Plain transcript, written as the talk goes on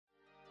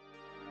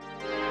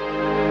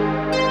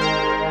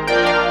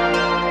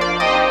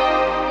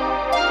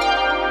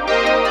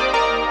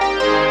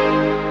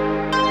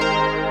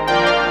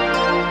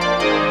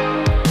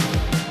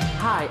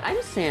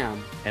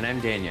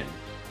Danyan.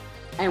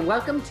 And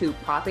welcome to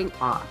Popping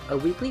Off, a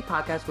weekly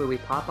podcast where we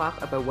pop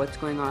off about what's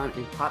going on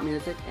in pop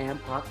music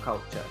and pop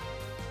culture.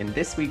 In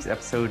this week's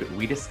episode,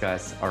 we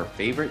discuss our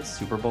favorite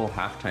Super Bowl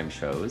halftime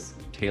shows,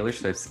 Taylor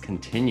Swift's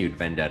continued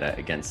vendetta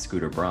against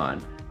Scooter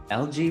Braun,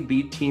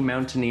 LGBT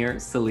mountaineer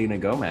Selena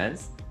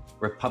Gomez,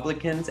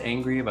 Republicans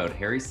angry about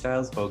Harry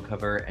Styles' Vogue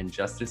cover, and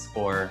justice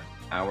for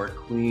our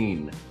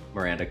queen,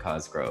 Miranda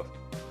Cosgrove.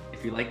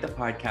 If you like the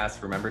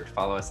podcast, remember to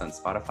follow us on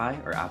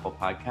Spotify or Apple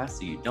Podcasts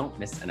so you don't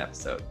miss an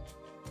episode.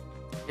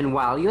 And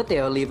while you're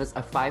there, leave us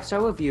a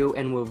 5-star review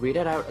and we'll read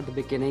it out at the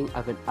beginning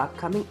of an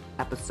upcoming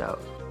episode.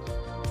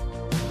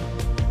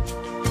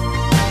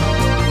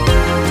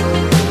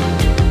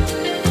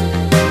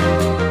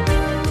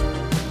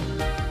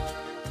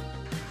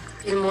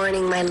 Good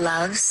morning, my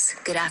loves.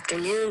 Good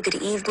afternoon,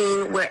 good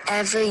evening,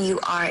 wherever you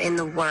are in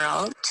the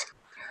world.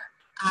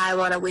 I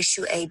want to wish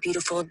you a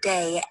beautiful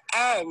day.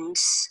 And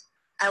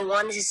I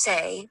wanted to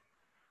say,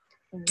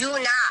 do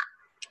not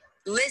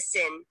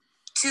listen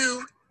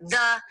to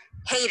the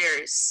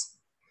haters.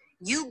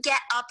 You get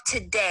up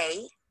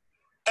today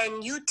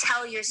and you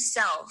tell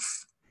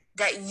yourself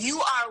that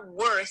you are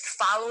worth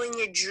following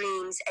your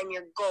dreams and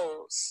your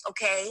goals,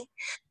 okay?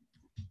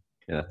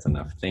 Yeah, that's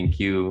enough. Thank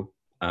you,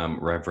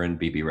 Reverend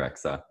BB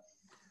Rexa.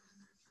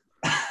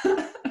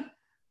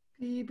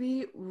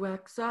 BB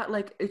Rexa,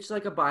 like it's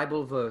like a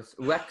Bible verse.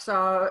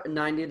 Rexa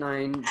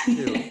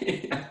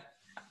 99:2. Yeah.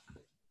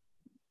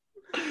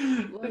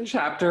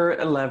 Chapter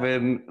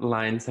 11,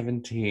 line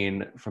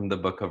 17 from the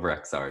Book of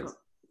Rexars.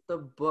 The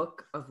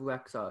Book of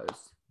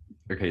Rexars.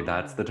 Okay,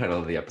 that's the title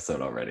of the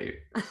episode already.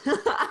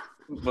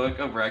 Book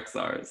of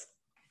Rexars.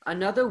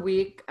 Another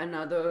week,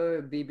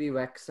 another BB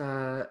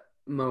Rexa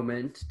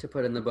moment to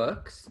put in the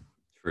books.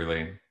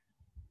 Truly.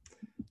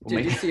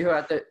 Did you see her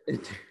at the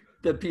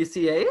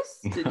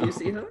PCAs? Did you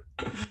see her?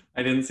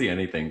 I didn't see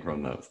anything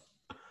from those.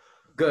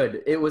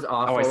 Good. It was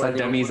awful. Oh, I saw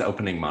Demi's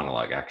opening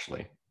monologue,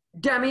 actually.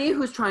 Demi,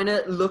 who's trying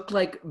to look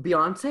like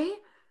Beyonce.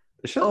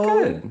 She looks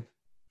good.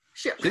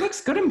 She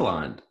looks good in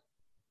blonde.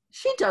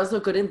 She does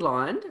look good in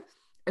blonde.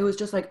 It was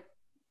just like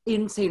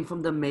insane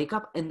from the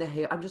makeup and the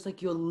hair. I'm just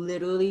like, you're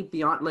literally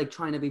beyond, like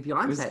trying to be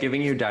Beyonce. She was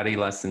giving you daddy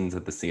lessons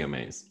at the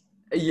CMAs.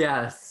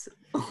 Yes.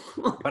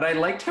 But I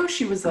liked how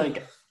she was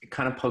like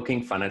kind of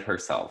poking fun at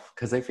herself.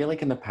 Because I feel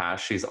like in the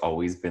past, she's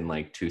always been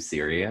like too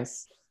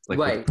serious. Like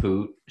right. With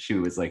Poot, she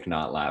was like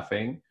not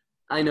laughing.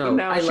 I know. And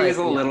now she's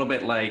a little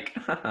bit like,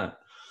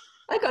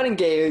 I got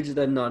engaged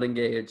and not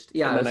engaged.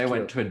 Yeah. And then I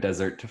went to a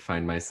desert to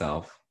find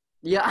myself.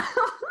 Yeah.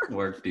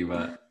 Work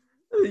diva.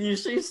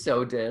 She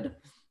so did.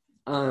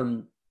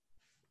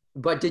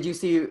 But did you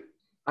see,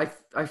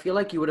 I feel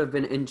like you would have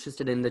been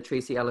interested in the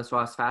Tracy Ellis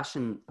Ross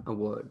Fashion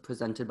Award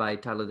presented by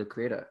Tyler, the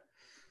Creator.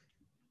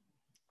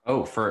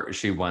 Oh,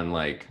 she won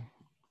like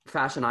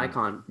fashion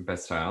icon.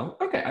 Best style.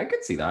 Okay, I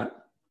could see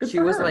that. Good she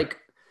was her. Like,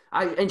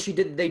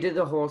 they did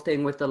the whole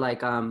thing with the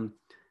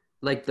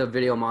like the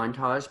video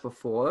montage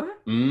before.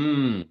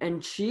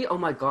 And she, oh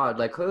my God,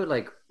 like her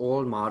like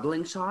old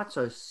modeling shots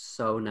are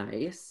so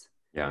nice.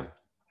 Yeah.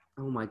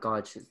 Oh my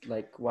God, she's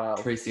like, wow.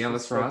 Tracy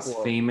Ellis Ross, so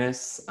cool.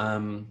 Famous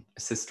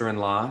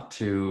sister-in-law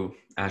to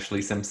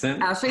Ashley Simpson.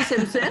 Ashley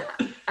Simpson?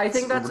 I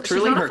think that's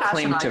truly her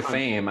claim to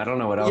fame. I don't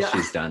know what else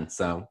she's done,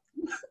 so.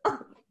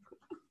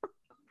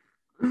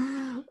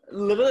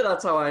 Literally,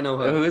 that's how I know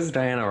her. Who is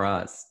Diana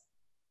Ross?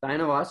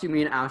 Diana Ross? You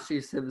mean Ashley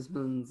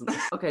Simpson's...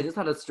 Okay, I just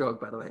had a stroke,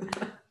 by the way.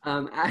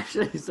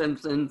 Ashley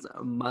Simpson's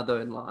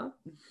mother-in-law.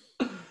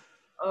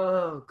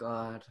 Oh,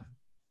 God.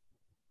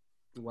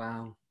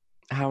 Wow.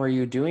 How are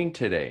you doing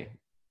today?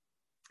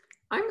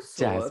 I'm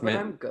sore, but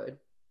I'm good.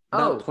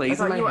 That plays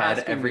in my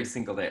head every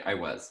single day. I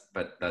was,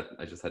 but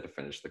I just had to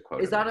finish the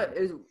quote. Is that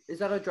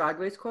a Drag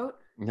Race quote?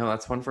 No,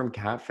 that's one from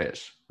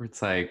Catfish, where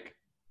it's like,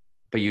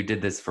 but you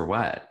did this for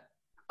what?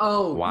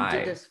 Oh, why? You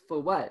did this for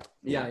what?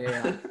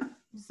 Yeah.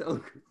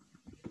 So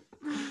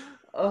good.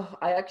 Oh,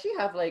 I actually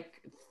have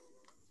like,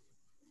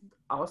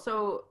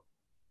 also,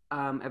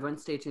 everyone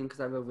stay tuned because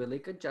I have a really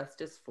good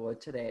justice for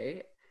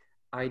today.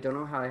 I don't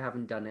know how I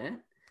haven't done it.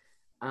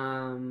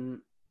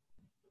 And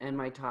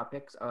my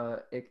topics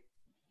are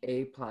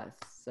A+.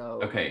 So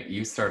okay,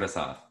 you start us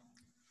off.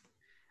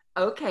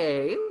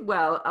 Okay,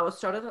 well, I will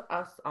start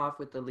us off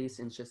with the least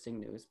interesting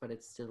news, but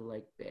it's still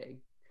like big.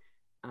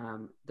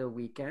 The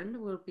Weeknd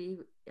will be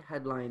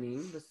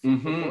headlining the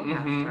Super Bowl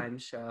halftime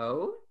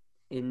show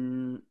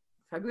in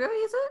February,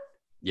 is it?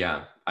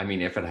 Yeah, I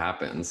mean, if it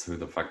happens, who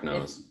the fuck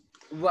knows?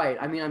 Right,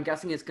 I mean, I'm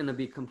guessing it's going to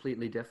be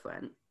completely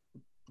different,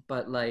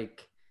 but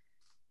like,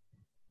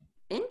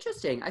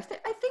 interesting. I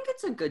think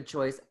it's a good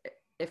choice.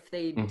 If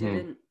they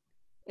didn't,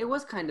 it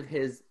was kind of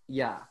his,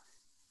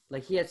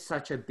 like he had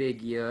such a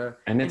big year.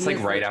 And it's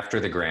like right after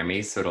the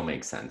Grammys, so it'll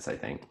make sense, I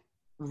think.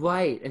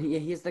 Right, and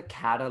he has the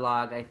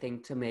catalog, I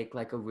think, to make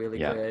like a really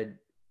good.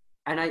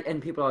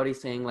 And people are already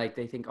saying like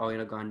they think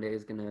Ariana Grande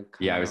is gonna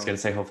come I was gonna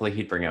say hopefully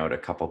he'd bring out a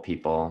couple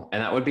people,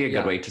 and that would be a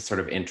good way to sort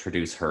of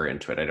introduce her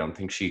into it. I don't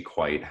think she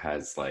quite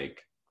has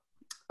like.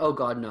 Oh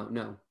God,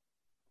 no.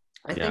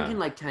 I think in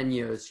like 10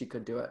 years she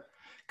could do it.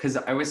 Because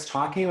I was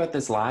talking about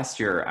this last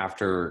year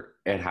after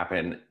it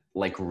happened,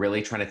 like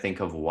really trying to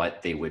think of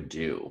what they would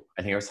do.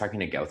 I think I was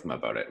talking to Gautam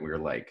about it. We were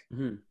like,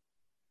 Mhm.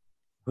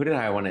 who did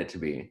I want it to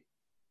be?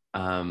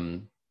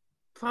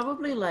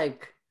 Probably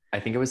like I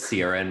think it was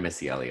Sierra and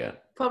Missy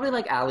Elliott. Probably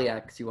like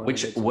Alex. You want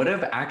Which would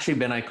have actually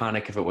been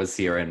iconic if it was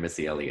Sierra and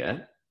Missy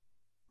Elliott.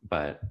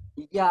 But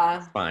yeah,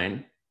 it's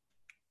fine.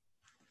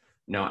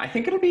 No, I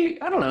think it'll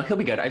be, I don't know, he'll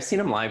be good. I've seen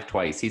him live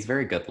twice. He's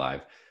very good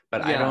live.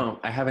 But Yeah.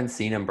 I haven't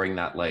seen him bring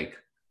that like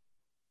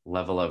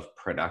level of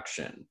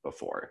production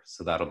before.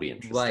 So that'll be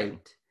interesting.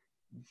 Right.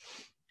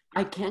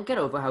 I can't get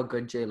over how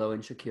good J-Lo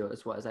and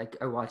Shakira's was. I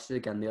watched it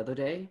again the other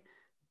day.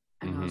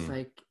 And I was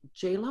like,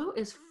 J-Lo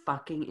is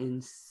fucking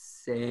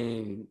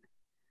insane.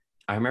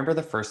 I remember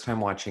the first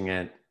time watching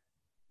it,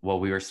 well,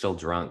 we were still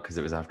drunk because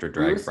it was after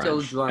drag brunch.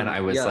 Still drunk, and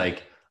I was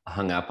like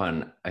hung up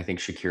on, I think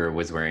Shakira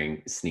was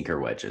wearing sneaker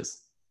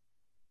wedges.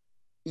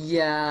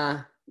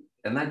 Yeah.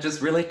 And that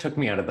just really took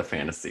me out of the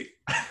fantasy.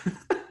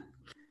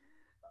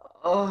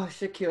 Oh,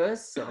 Shakira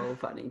is so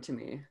funny to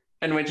me.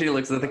 And when she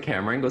looks at the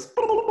camera and goes,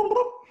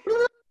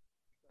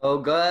 oh,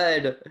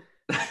 good.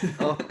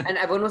 Oh, and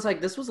everyone was like,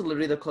 this was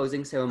literally the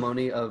closing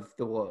ceremony of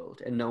the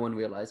world, and no one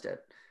realized it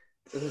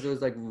because it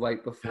was like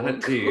right before. Kind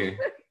of tea.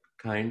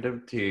 Kind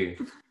of tea.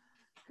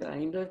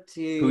 Kind of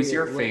tea. Who's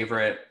your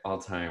favorite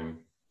all-time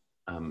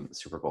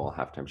Super Bowl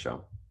halftime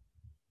show?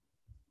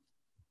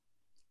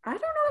 I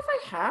don't know if I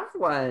have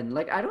one.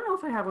 Like, I don't know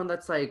if I have one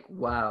that's like,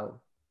 wow.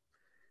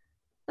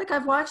 Like,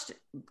 I've watched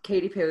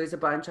Katy Perry's a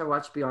bunch. I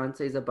watched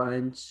Beyonce's a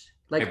bunch.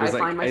 Like,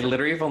 I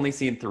literally have only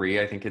seen 3.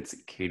 I think it's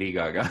Katy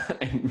Gaga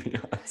and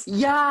Beyonce.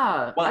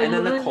 Yeah. Well, and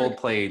then the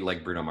Coldplay,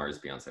 like Bruno Mars,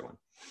 Beyonce one.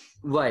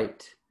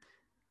 Right.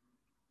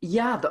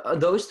 Yeah,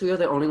 those 3 are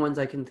the only ones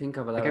I can think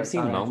of. Like, I've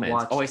seen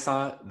moments. Oh, I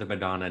saw the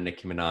Madonna,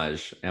 Nicki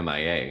Minaj,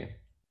 MIA.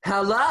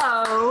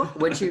 Hello!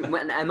 When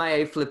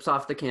MIA flips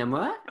off the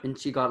camera and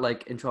she got,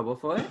 like, in trouble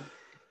for it.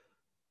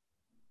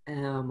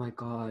 Oh, my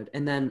God.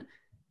 And then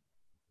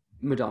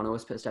Madonna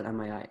was pissed at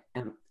MIA.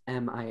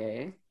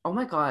 Oh,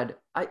 my God.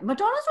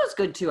 Madonna's was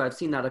good, too. I've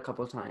seen that a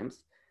couple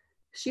times.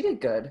 She did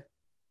good.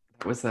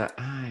 Was that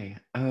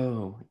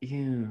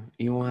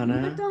you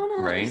wanna?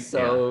 Madonna. Right?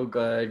 So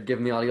good. Give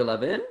Me All Your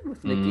Lovin'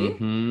 with Nicki.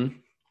 Mm-hmm.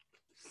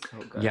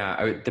 So good.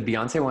 Yeah, the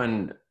Beyonce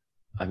one,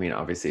 I mean,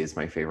 obviously is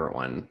my favorite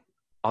one.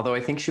 Although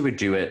I think she would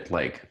do it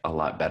like a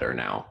lot better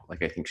now.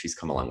 Like I think she's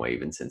come a long way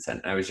even since then.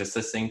 And I was just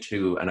listening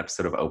to an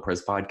episode of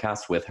Oprah's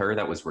podcast with her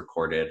that was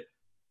recorded,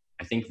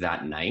 I think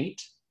that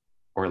night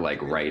or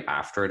like right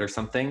after it or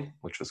something,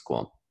 which was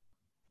cool.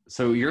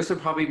 So yours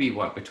would probably be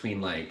what, between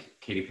like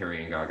Katy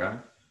Perry and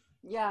Gaga?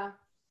 Yeah.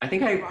 I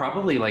think I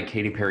probably like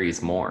Katy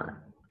Perry's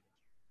more.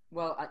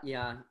 Well,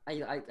 yeah.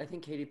 I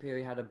think Katy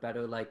Perry had a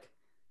better, like,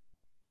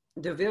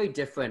 they're very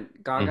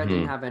different. Gaga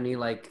didn't have any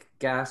like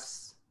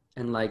guests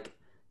and like,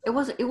 it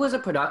was a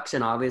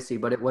production, obviously,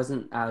 but it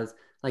wasn't as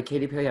like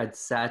Katy Perry had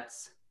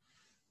sets.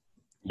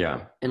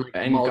 Yeah. And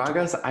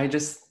Gaga's,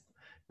 it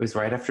was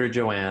right after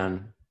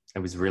Joanne. I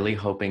was really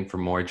hoping for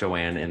more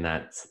Joanne in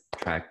that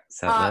track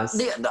set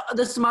list.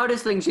 The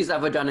smartest thing she's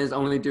ever done is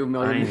only do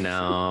Million.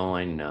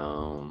 I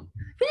know.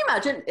 Can you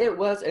imagine?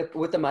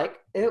 With the mic,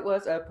 it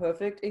was a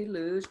perfect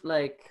illusion.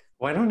 Like,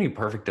 well, I don't need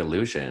perfect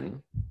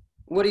illusion.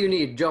 What do you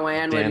need,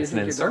 Joanne? Dancing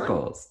in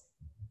circles.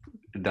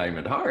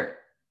 Diamond Heart.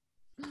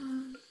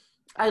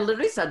 I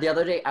literally said the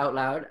other day out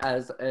loud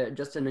as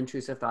just an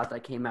intrusive thought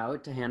that came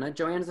out to Hannah,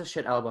 Joanne's a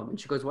shit album. And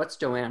she goes, what's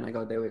Joanne? I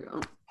go, there we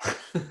go.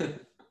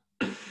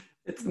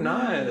 It's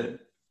not.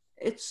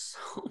 It's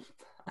so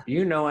bad.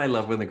 You know I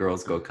love when the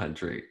girls go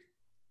country.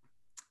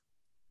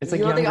 It's like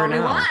You're the only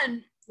now.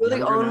 one. You're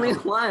the only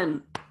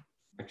one.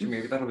 Actually,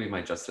 maybe that'll be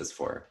my Justice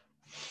for.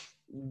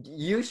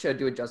 You should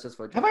do a Justice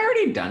for. Have I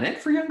already done it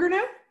for Younger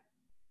Now?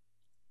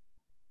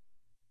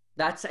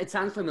 It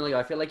sounds familiar.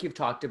 I feel like you've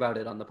talked about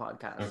it on the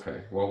podcast.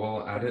 Okay. Well,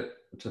 we'll add it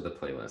to the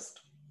playlist.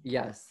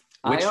 Yes.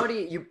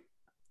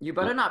 You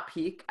better not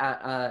peek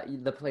at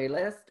the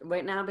playlist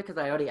right now because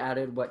I already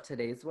added what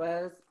today's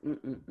was.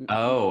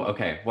 Oh,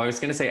 okay. Well, I was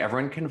going to say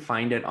everyone can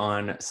find it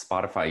on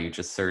Spotify. You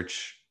just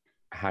search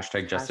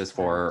 #Justice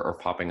for or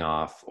Popping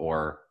Off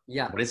or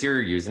what is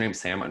your username?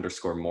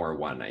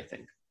 Sam_more1, I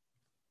think.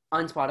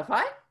 On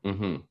Spotify?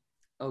 Mm-hmm.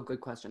 Oh,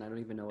 good question. I don't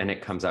even know. And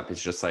it comes up.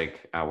 It's just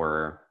like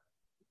our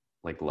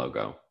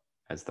logo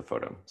as the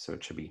photo. So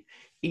it should be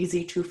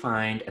easy to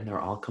find and they're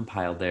all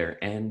compiled there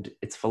and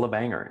it's full of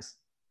bangers.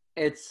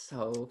 It's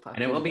so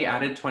fucking And it will be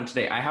added to one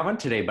today. I have one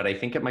today, but I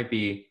think it might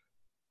be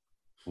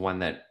one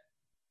that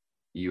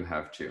you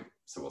have too.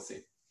 So we'll see.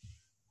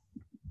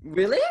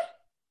 Really?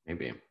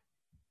 Maybe.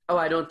 Oh,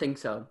 I don't think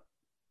so.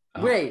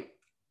 Oh. Wait.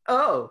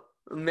 Oh,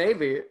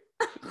 maybe.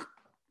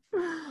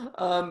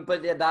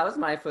 But yeah, that was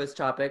my first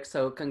topic.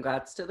 So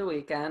congrats to The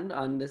Weeknd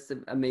on this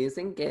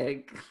amazing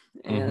gig.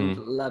 And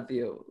love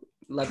you.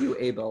 Love you,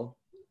 Abel.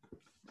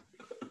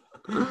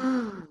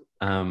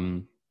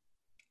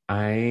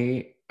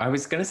 I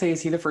was going to say,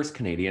 is he the first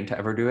Canadian to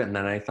ever do it? And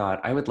then I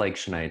thought I would like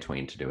Shania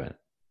Twain to do it.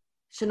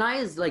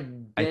 Shania's like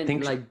I been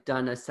think like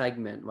done a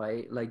segment,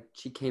 right? Like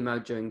she came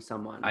out during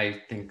someone.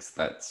 I think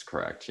that's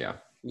correct. Yeah.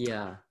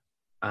 Yeah.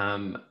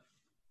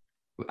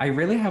 I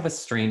really have a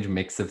strange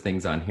mix of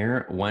things on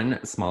here.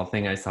 One small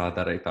thing I saw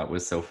that I thought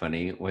was so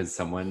funny was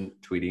someone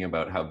tweeting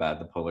about how bad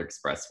the Polar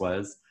Express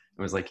was.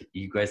 It was like,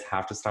 you guys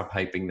have to stop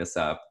hyping this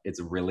up. It's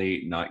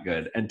really not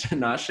good. And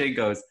Tinashe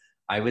goes,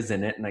 I was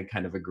in it and I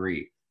kind of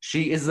agree.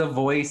 She is the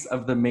voice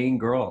of the main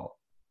girl.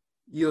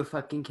 You're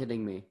fucking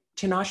kidding me.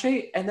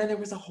 Tinashe, and then there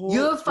was a whole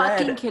You're thread.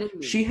 fucking kidding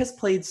me. She has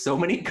played so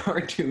many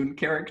cartoon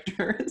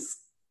characters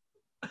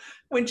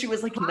when she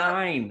was like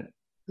 9.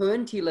 Her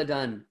and Tila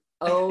Dunn.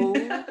 Oh.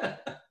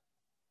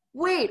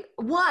 Wait,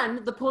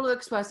 1, the Polar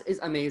Express is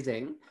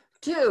amazing.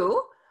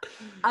 2,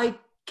 I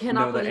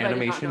cannot believe the I did not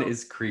animation know.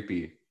 is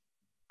creepy.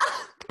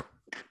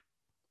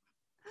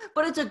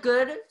 But it's a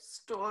good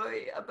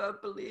story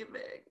about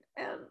believing.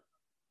 And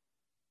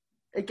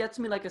it gets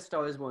me like A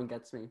Star Is Born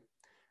gets me.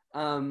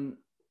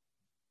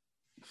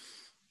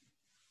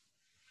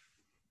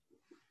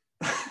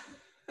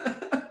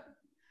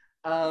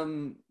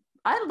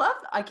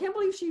 I can't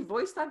believe she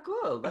voiced that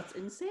girl. That's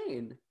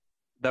insane.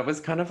 That was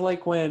kind of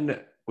like when,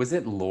 was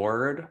it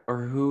Lorde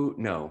or who?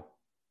 No.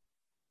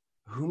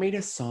 Who made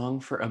a song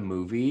for a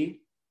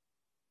movie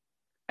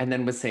and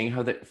then was saying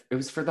how that it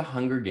was for the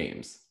Hunger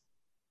Games.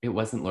 It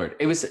wasn't Lorde.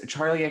 It was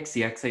Charlie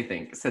XCX, I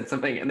think, said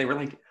something. And they were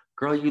like,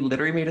 girl, you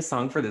literally made a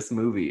song for this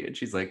movie. And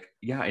she's like,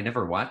 yeah, I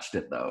never watched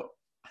it though.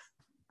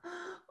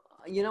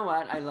 You know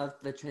what? I love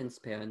the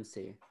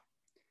transparency.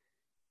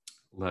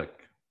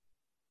 Look.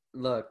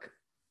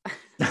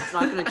 It's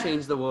not going to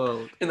change the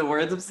world. In the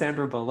words of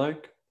Sandra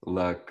Bullock,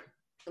 look.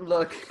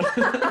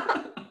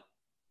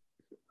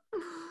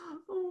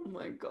 Oh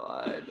my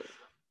God.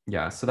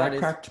 Yeah, so that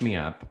cracked me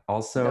up.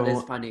 Also,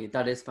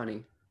 That is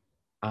funny.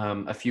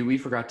 A few we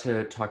forgot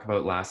to talk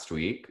about last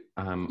week.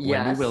 Yes.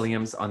 Wendy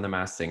Williams on The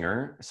Masked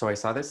Singer. So I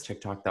saw this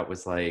TikTok that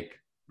was like,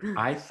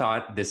 I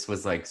thought this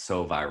was like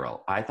so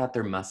viral. I thought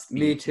there must be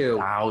Me too.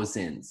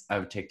 thousands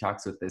of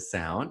TikToks with this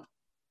sound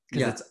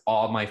because it's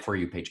all my For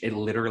You page. It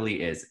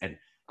literally is. And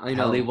I know.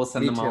 Kelly will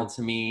send them all too.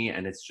 to me,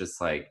 and it's just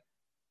like,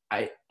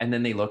 and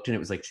then they looked and it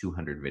was like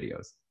 200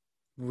 videos.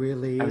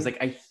 Really? I was like,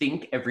 I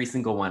think every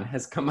single one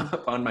has come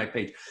up on my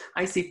page.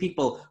 I see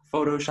people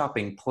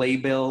photoshopping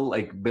playbill,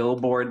 like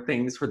billboard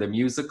things for the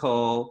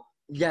musical.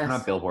 Yes.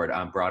 Not billboard,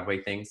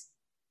 Broadway things.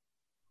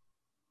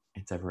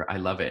 It's everywhere. I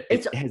love it.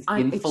 It has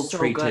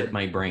infiltrated so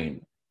my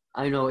brain.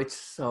 I know, it's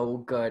so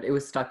good. It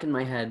was stuck in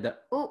my head. The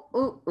ooh,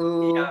 ooh,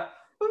 ooh. Yeah.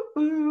 Ooh,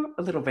 ooh.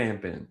 A little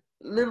vamping.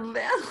 Little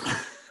vamp.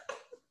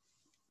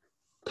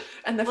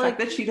 And the fact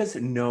that she does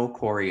no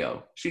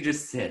choreo. She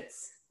just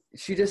sits.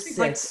 She just She's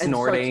sits like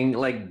snorting,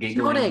 and like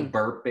giggling,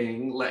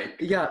 burping, like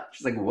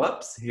she's like,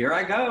 whoops, here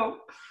I go.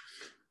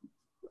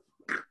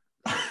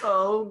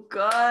 Oh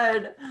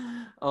God.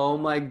 Oh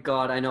my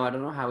God. I know. I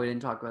don't know how we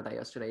didn't talk about that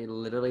yesterday. It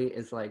literally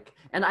is like,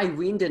 and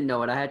Irene didn't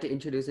know it. I had to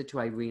introduce it to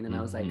Irene and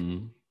I was like,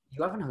 you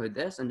haven't heard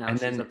this? And now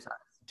she's obsessed.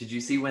 Did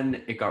you see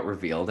when it got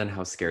revealed and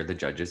how scared the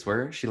judges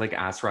were? She like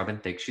asked Robin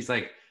Thicke, she's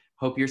like,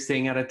 hope you're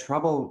staying out of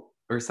trouble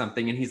or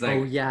something. And he's like,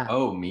 oh yeah.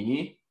 Oh,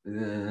 me?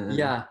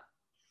 Yeah.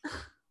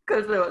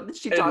 Because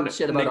she talked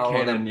shit about all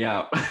of them.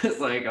 Yeah. It's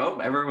like, oh,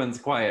 everyone's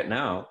quiet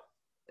now.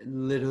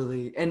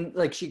 Literally. And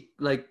like she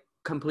like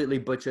completely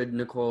butchered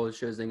Nicole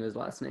Scherzinger's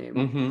last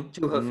name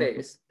to her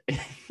face.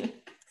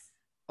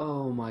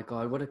 Oh my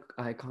God, what an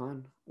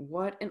icon.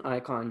 What an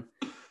icon.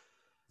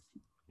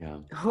 Yeah.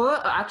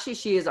 Actually,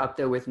 she is up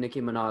there with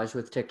Nicki Minaj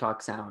with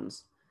TikTok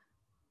sounds.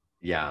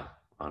 Yeah,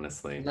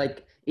 honestly.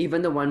 Like,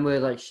 even the one where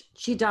like,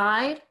 she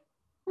died?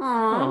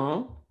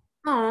 Aww.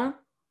 Aww.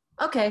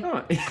 Okay.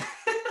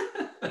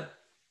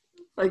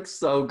 Like,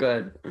 so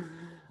good.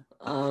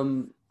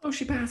 Oh,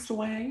 she passed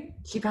away?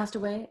 She passed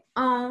away?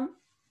 Oh.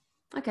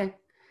 Okay.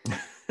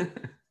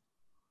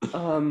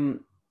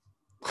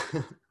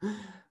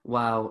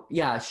 Wow.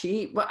 Yeah,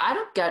 but I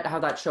don't get how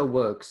that show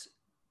works.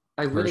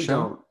 I really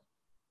don't.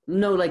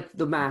 No, like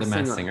The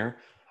Masked Singer.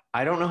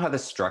 I don't know how the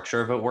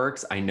structure of it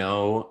works. I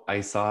know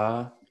I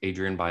saw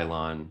Adrienne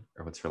Bailon,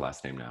 or what's her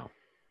last name now?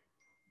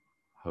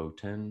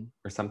 Houghton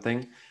or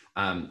something.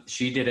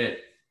 She did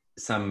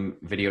some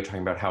video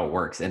talking about how it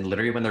works. And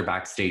literally when they're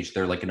backstage,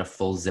 they're like in a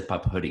full zip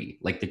up hoodie.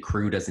 Like the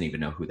crew doesn't even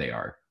know who they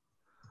are.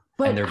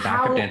 But and their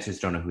backup dancers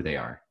don't know who they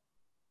are.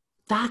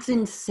 That's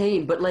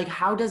insane. But like,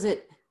 how does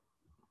it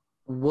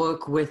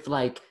work with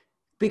like,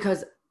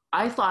 because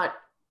I thought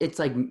it's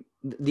like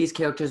these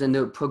characters and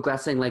they're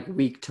progressing like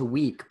week to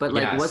week, but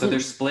like so they're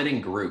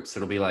splitting groups.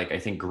 It'll be like, I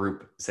think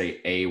group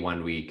say A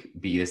 1 week,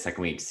 B the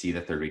second week, C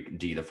the third week,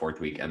 D the fourth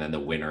week, and then the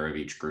winner of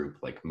each group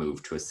like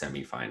move to a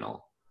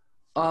semifinal.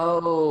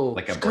 Oh,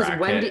 like a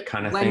bracket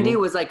kind of thing. Wendy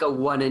was like a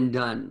one and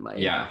done. Like,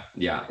 yeah.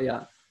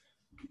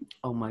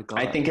 Oh my God.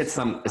 I think it's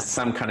some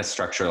kind of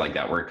structure like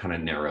that where it kind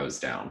of narrows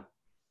down.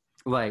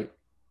 Right.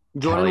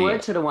 Jordan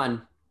Wood should have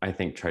won. I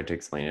think tried to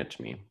explain it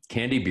to me.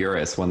 Candy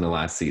Buress won the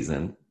last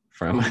season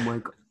from. Oh my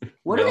God.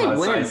 What did they win?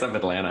 Housewives of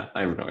Atlanta.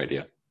 I have no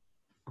idea.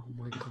 Oh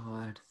my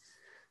God.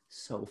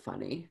 So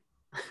funny.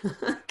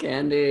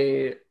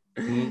 Candy.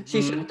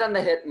 She should have done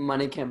the hit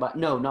Money Can't Buy.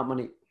 No, not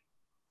Money.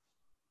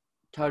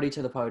 Tardy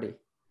to the Party.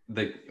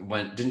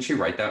 Didn't she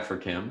write that for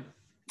Kim?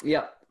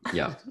 Yep.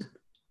 Yeah.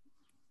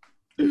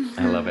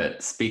 I love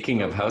it.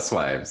 Speaking of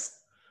housewives.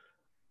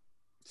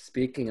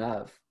 Speaking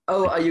of.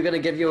 Oh, are you going to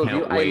give you a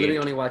Can't view? wait. I literally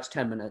only watched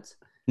 10 minutes.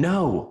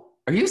 No.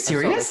 Are you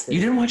serious? You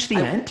didn't watch the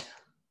end?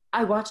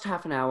 I watched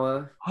half an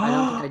hour. I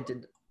don't think I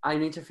did. I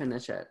need to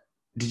finish it.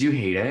 Did you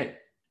hate it?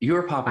 You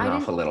were popping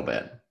off a little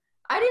bit.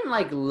 I didn't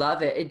like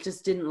love it. It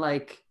just didn't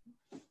like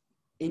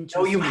interest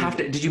Oh, you me. have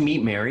to. Did you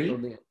meet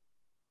Mary?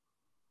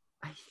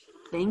 I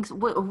think so.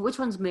 Which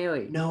one's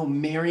Mary? No,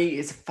 Mary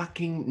is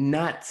fucking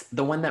nuts.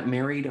 The one that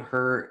married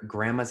her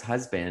grandma's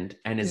husband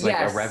and is like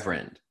a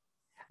reverend.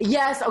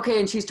 Yes, okay,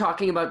 and she's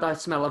talking about the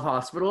smell of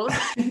hospitals.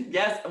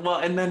 Yes, well,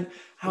 and then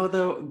how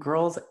the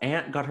girl's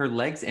aunt got her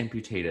legs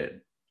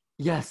amputated.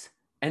 Yes.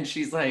 And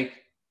she's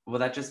like, well,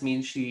 that just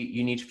means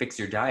you need to fix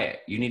your diet.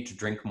 You need to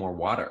drink more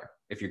water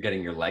if you're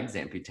getting your legs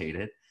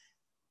amputated.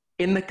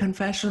 In the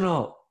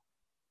confessional.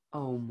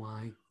 Oh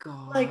my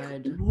God. Like,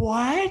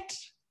 what?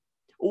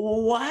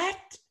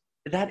 What?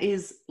 That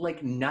is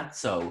like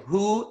nutso.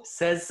 Who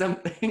says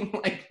something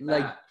like that?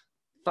 Like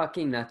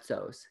fucking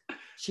nutsos.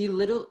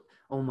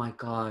 Oh my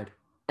God.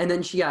 And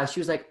then she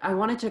was like, I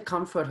wanted to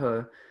comfort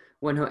her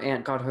when her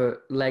aunt got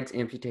her legs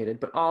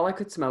amputated, but all I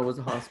could smell was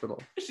the hospital.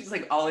 She's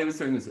like, all I was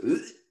doing was like,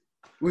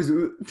 what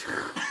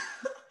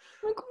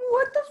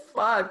the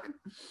fuck?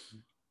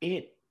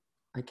 I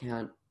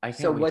can't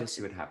wait to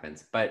see what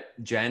happens. But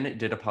Jen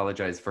did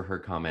apologize for her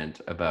comment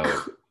about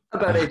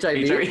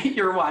HIV.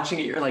 You're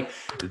watching it, you're like,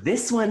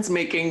 this one's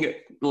making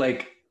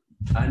like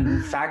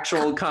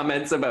unfactual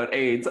comments about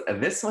AIDS.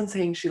 This one's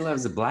saying she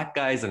loves black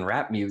guys and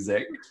rap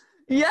music.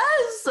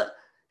 Yes!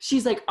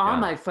 She's like, all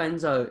my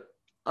friends are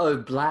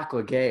black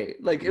or gay.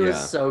 Like, it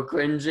was so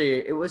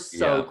cringy. It was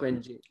so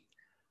cringy.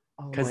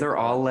 Because they're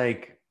all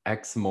like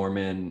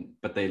ex-Mormon,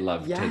 but they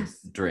love to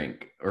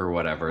drink or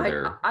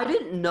whatever. I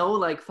didn't know,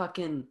 like,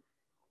 fucking...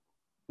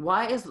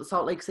 Why is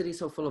Salt Lake City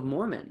so full of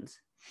Mormons?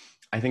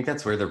 I think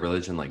that's where the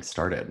religion, like,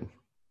 started.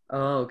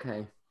 Oh,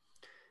 okay.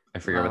 I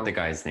forget what the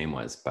guy's name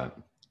was, but...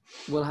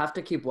 We'll have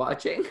to keep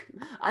watching.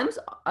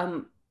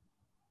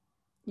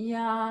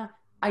 Yeah...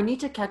 I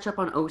need to catch up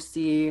on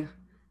OC.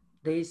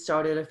 They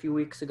started a few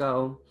weeks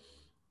ago.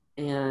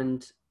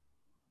 And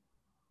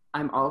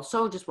I'm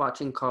also just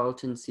watching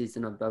Carlton's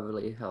season of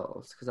Beverly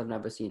Hills because I've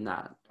never seen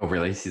that. Oh,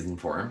 really? Season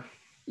 4?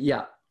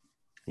 Yeah.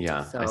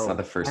 Yeah, so I saw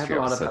the first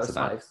few episodes of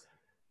that.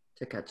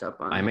 To catch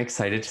up on. I'm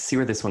excited to see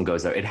where this one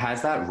goes out. It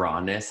has that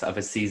rawness of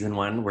a season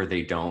 1 where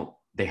they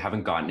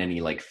haven't gotten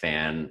any like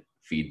fan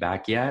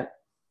feedback yet.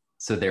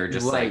 So they're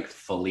just like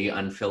fully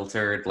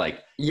unfiltered,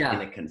 like in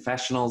the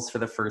confessionals for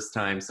the first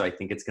time. So I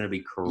think it's going to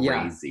be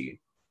crazy.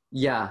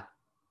 Yeah,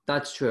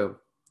 that's true.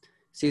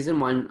 Season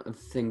 1 of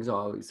things are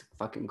always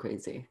fucking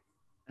crazy.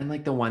 And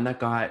like the one that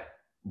got,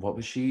 what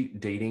was she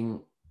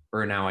dating?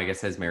 Or now I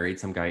guess has married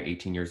some guy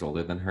 18 years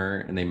older than her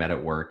and they met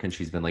at work and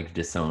she's been like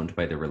disowned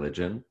by the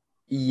religion.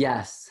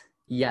 Yes.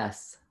 I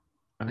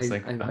was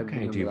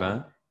okay,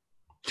 diva.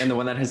 And the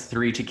one that has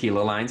 3 tequila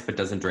lines but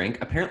doesn't drink.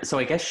 Apparently, so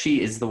I guess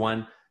she is the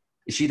one.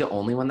 Is she the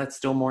only one that's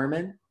still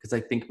Mormon? Because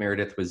I think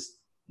Meredith was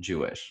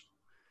Jewish.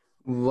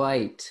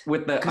 Right.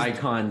 With the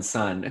icon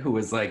son who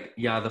was like,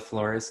 yeah, the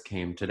florist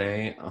came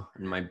today. Oh,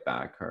 and my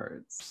back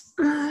hurts.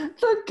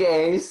 The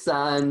gay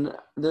son.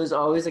 There's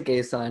always a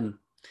gay son.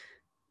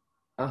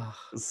 Oh,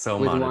 so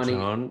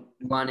monotone.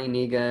 Ronnie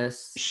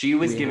Negus. She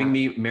was giving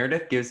me,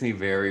 Meredith gives me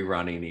very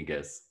Ronnie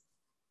Negus.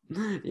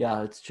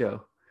 Yeah, it's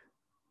true.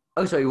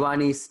 Oh, sorry,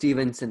 Ronnie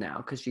Stevenson now,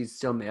 because she's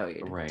still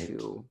married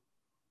to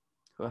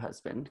her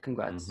husband.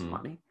 Congrats,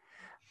 Ronnie.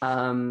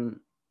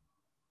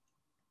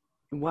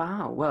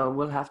 Wow. Well,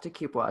 we'll have to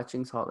keep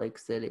watching Salt Lake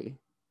City.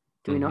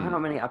 Do we know how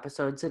many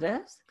episodes it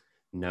is?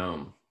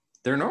 No.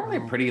 They're normally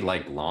pretty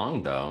like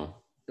long though.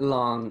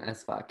 Long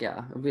as fuck,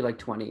 yeah. It'll be like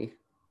 20.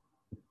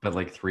 But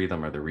like 3 of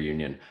them are the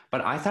reunion.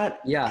 But I thought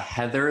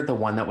Heather, the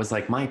one that was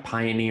like my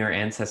pioneer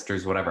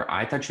ancestors, whatever,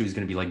 I thought she was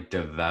going to be like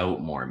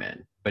devout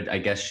Mormon. But I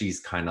guess she's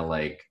kind of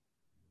like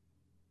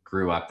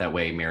grew up that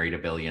way, married a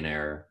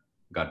billionaire,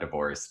 got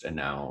divorced, and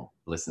now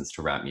listens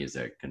to rap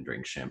music and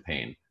drinks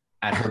champagne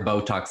at her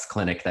Botox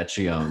clinic that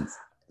she owns.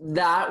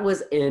 That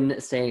was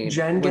insane.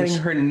 Jen getting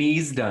her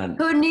knees done.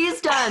 Her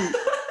knees done.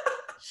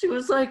 She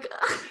was like...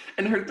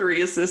 and her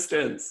 3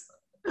 assistants.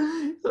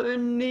 Her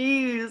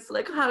knees.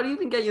 Like, how do you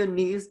even get your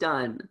knees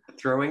done?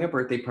 Throwing a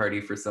birthday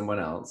party for someone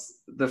else.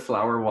 The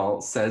flower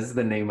wall says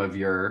the name of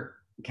your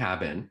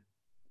cabin.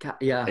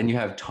 Yeah. And you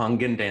have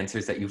Tongan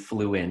dancers that you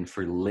flew in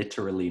for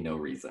literally no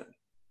reason.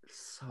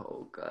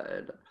 So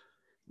good.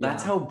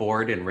 That's how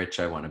bored and rich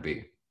I want to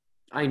be.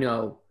 I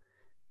know.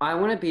 I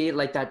want to be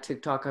like that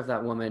TikTok of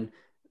that woman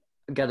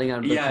getting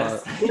out of the car.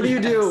 What do you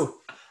do?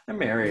 I'm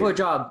married. For a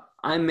job.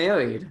 I'm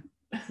married.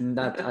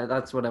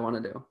 That's what I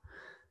want to do.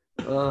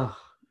 Ugh.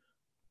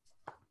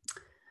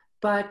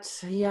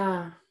 But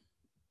yeah.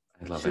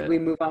 I love it. Should we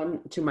move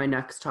on to my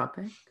next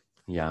topic?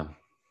 Yeah.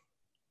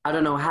 I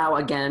don't know how.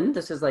 Again,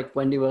 this is like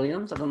Wendy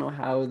Williams. I don't know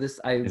how this.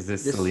 Is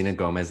this Selena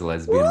Gomez,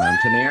 lesbian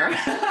mountaineer?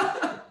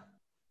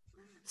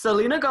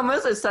 Selena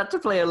Gomez is set to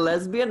play a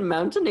lesbian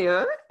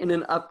mountaineer in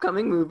an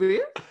upcoming movie.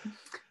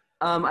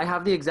 I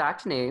have the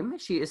exact name.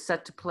 She is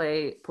set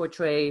to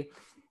portray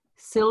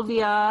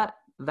Sylvia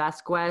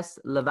Vasquez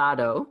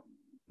Lavado,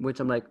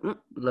 which I'm like,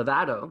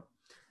 Lavado,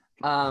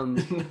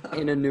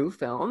 in a new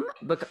film.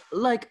 But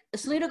like,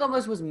 Selena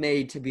Gomez was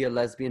made to be a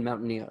lesbian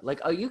mountaineer.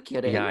 Like, are you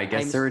kidding? Yeah, I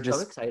guess there were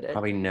just excited.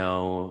 probably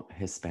no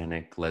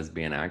Hispanic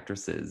lesbian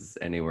actresses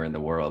anywhere in the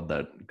world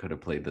that could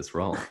have played this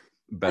role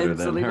better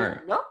than Selena,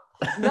 her. No,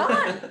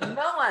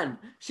 no one.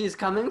 She's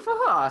coming for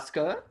her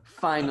Oscar,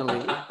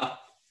 finally.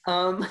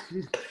 Can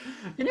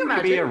you imagine?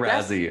 Maybe a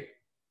Razzie.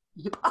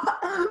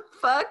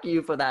 Fuck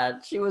you for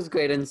that. She was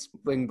great in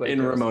Spring Breakers.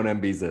 In Ramona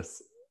and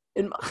Beezus.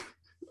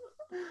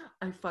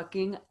 I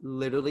fucking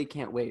literally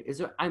can't wait.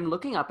 I'm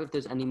looking up if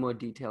there's any more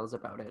details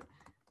about it.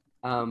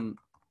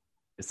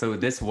 So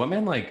this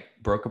woman like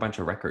broke a bunch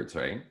of records,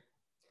 right?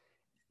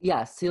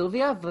 Yeah,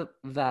 Sylvia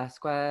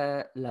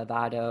Vasquez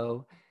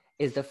Lavado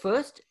is the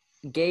first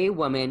gay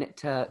woman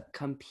to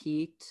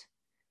compete.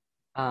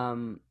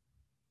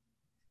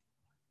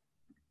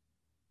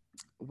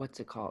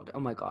 What's it called? Oh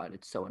my god,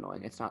 it's so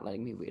annoying. It's not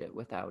letting me read it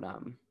without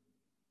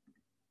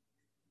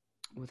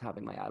with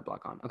having my ad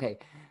block on. Okay.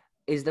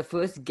 Is the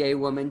first gay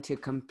woman to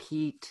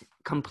complete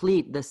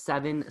the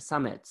 7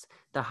 summits,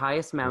 the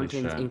highest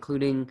mountains,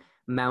 including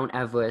Mount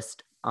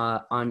Everest,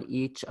 on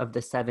each of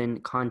the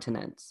 7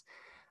 continents.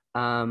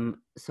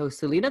 So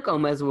Selena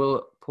Gomez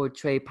will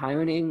portray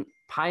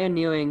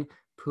pioneering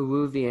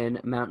Peruvian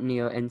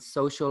mountaineer and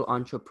social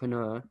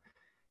entrepreneur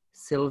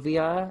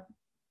Sylvia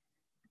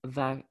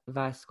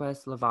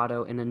Vasquez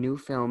Lavado in a new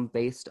film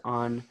based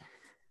on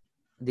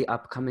the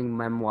upcoming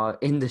memoir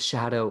In the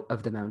Shadow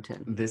of the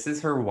Mountain. This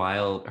is her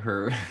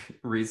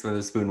Reese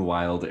Witherspoon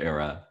wild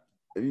era.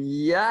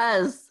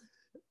 Yes.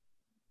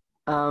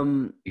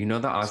 You know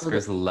the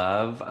Oscars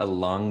love a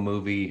long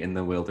movie in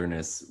the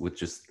wilderness with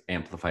just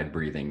amplified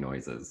breathing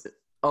noises.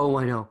 Oh,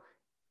 I know.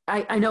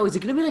 I know. Is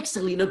it gonna be like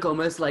Selena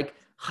Gomez like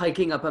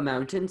hiking up a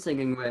mountain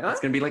singing Rhea? It's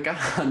gonna be like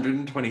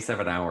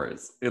 127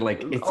 hours.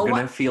 It's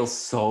gonna feel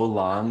so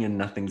long and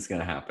nothing's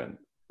gonna happen.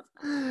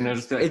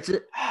 Just be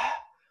like,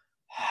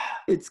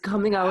 it's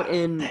coming out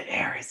in the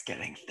air is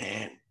getting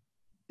thin.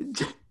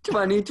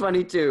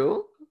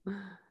 2022.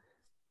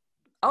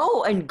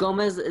 Oh, and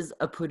Gomez is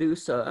a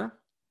producer.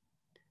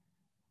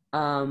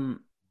 And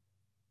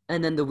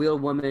then the real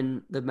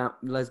woman, the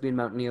lesbian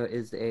mountaineer,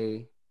 is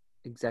a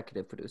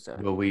executive producer.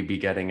 Will we be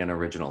getting an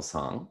original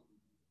song?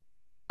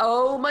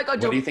 Oh my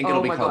god! What do you think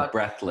it'll be called? God.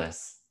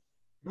 Breathless.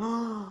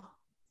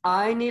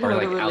 I need or her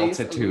like to release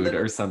Altitude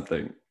or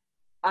something.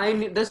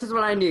 This is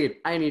what I need.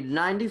 I need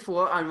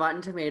 94 on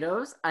Rotten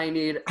Tomatoes. I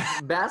need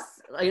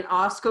best an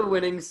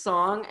Oscar-winning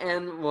song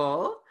and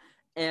role,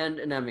 and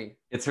an Emmy.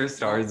 It's her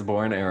Star is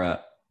Born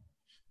era.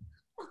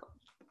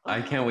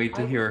 I can't wait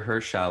to hear her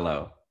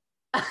Shallow.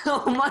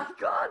 Oh my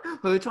god!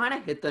 Her trying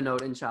to hit the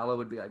note in Shallow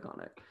would be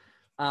iconic.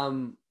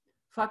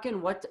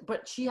 Fucking what?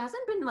 But she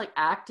hasn't been like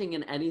acting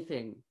in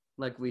anything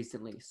like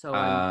recently. So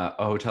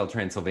Hotel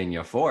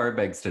Transylvania 4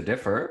 begs to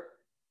differ.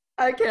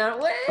 I can't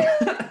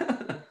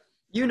wait.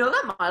 You know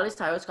that Miley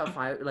Cyrus got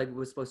fired, like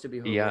was supposed to be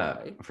her role,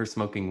 right? For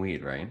smoking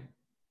weed, right?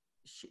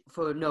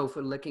 For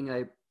licking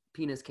a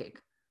penis cake.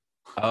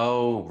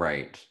 Oh,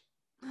 right.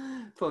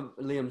 For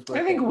Liam's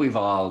birthday. I think we've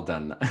all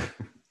done that.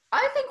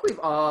 I think we've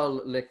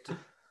all licked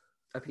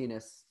a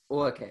penis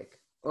or a cake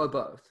or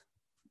both.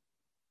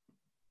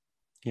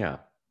 Yeah.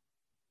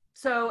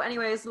 So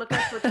anyways, look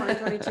out for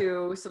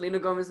 2022, Selena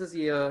Gomez's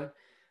year,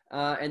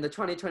 and the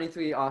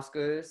 2023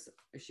 Oscars.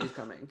 She's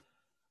coming.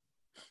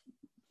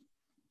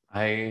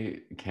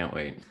 I can't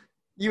wait.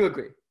 You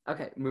agree.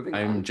 Okay, moving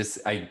on.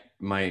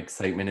 My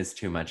excitement is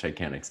too much. I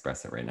can't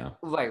express it right now.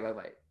 Right.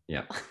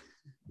 Yeah.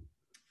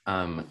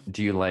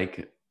 Do you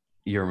like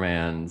your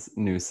man's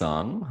new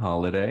song,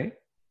 Holiday?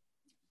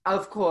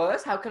 Of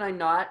course. How can I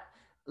not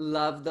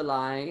love the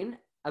line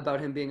about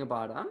him being a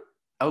bottom?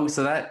 Oh,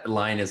 so that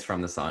line is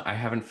from the song. I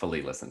haven't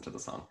fully listened to the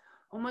song.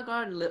 Oh my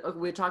god,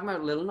 we're talking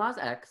about Lil Nas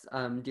X,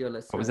 dear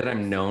listeners. What was it?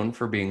 I'm known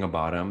for being a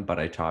bottom, but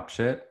I top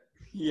shit?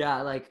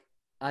 Yeah, like,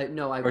 I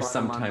bottom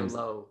sometimes, on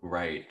the low.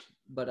 Right.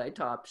 But I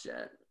top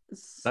shit.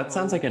 That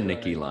sounds like a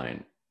Nicki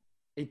line.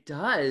 It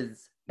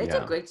does. It's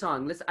a great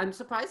song. Listen, I'm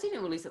surprised he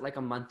didn't release it like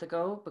a month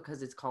ago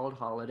because it's called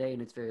Holiday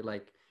and it's very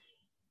like,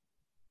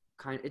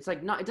 it's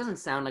like not, it doesn't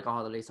sound like a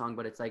holiday song,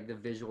 but it's like the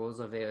visuals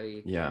are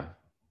very... Yeah.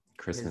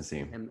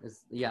 Christmassy.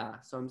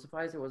 So I'm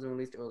surprised it wasn't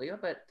released earlier,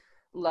 but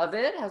love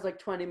it. Has like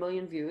 20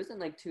 million views in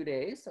like 2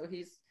 days, so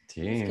he's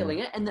killing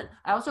it. And then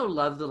I also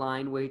love the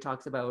line where he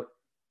talks about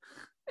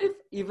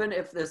even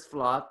if this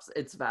flops,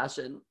 it's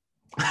fashion.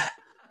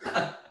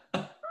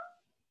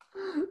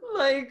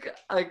 Like,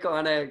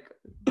 iconic.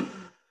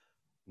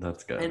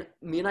 That's good. And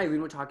me and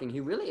Irene were talking, he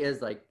really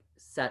is like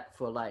set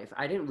for life.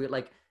 I didn't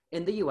like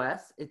in the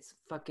US, it's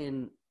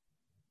fucking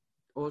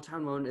Old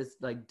Town Road is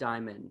like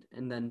diamond,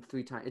 and then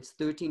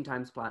 13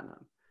 times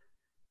platinum.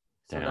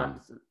 So damn.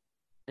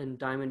 and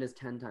Diamond is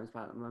 10 times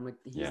platinum. I'm like,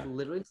 he's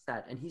literally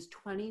set, and he's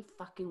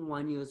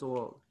 21 years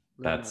old.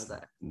 That's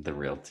the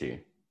real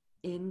tea.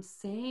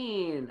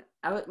 Insane.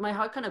 My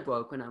heart kind of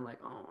broke when I'm like,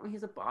 oh,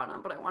 he's a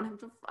bottom, but I want him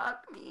to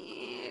fuck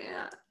me.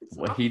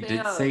 Well, he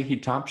did say he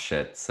topped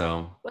shit,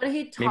 so but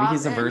maybe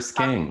he's a verse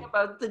king.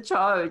 About the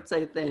charts,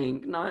 I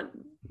think, not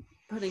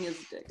putting his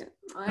dick in.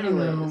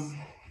 Anyways,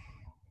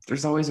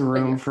 there's always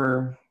room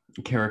for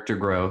character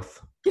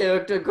growth.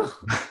 Character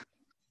growth.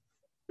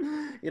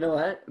 You know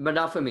what? But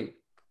not for me.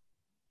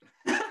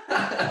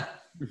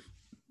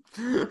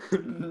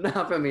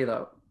 Not for me,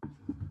 though.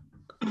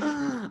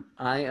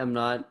 I am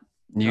not.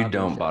 You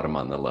don't bottom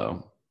on the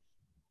low.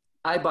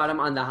 I bottom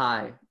on the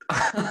high.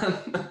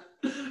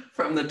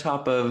 From the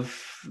top of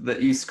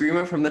you scream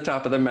it from the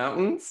top of the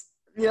mountains?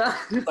 Yeah.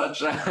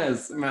 Such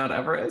as Mount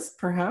Everest,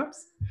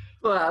 perhaps?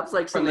 Perhaps,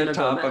 like from the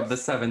top of the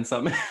 7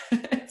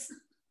 summits.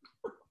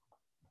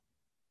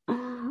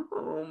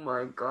 Oh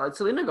my God.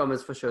 Selena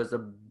Gomez for sure is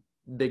a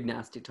big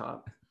nasty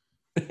top.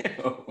 A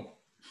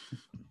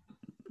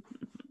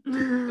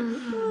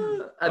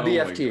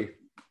BFT.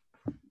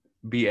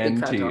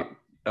 BNT.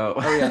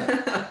 Oh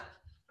yeah.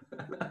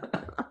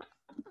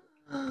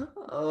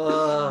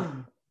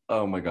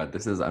 Oh my God,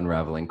 this is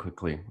unraveling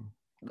quickly.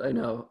 I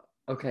know.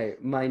 Okay,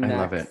 I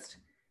love it.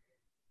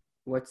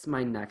 What's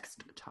my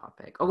next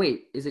topic? Oh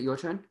wait, is it your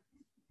turn?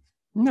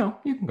 No,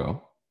 you can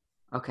go.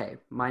 Okay,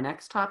 my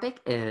next topic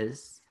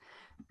is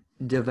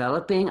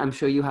developing. I'm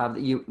sure you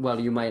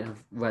might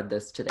have read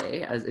this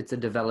today, as it's a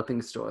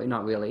developing story.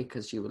 Not really,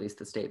 because she released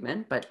the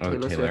statement, but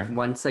Taylor Swift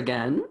once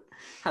again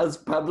has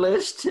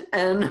published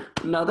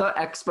another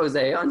expose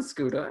on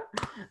Scooter.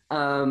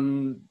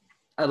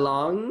 A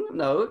long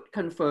note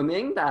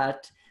confirming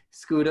that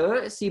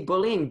Scooter, see,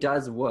 bullying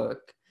does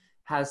work,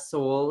 has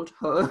sold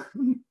her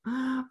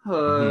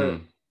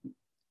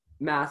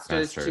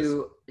masters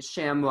to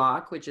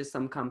Shamrock, which is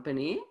some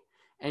company,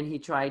 and he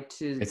tried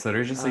to. It's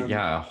literally just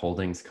a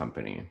holdings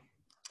company.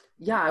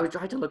 Yeah, I would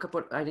try to look up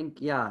what I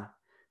think. Yeah,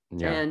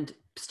 and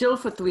still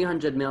for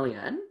 $300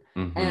 million,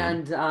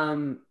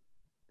 and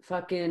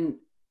fucking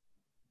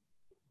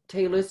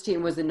Taylor's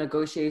team was in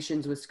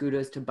negotiations with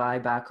Scooters to buy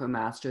back her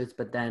masters,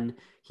 but then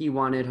he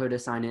wanted her to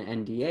sign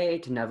an NDA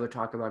to never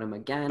talk about him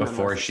again.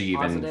 Before she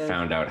even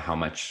found out how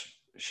much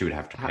she would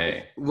have to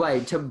pay.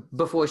 Right,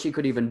 before she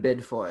could even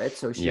bid for it.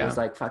 So she was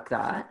like, fuck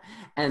that.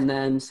 And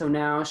then, so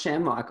now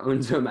Shamrock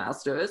owns her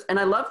masters. And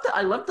I love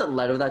the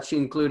letter that she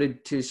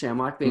included to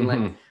Shamrock being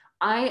like,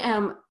 I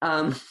am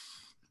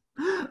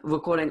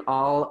recording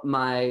all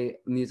my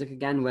music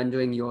again,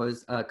 rendering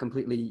yours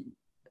completely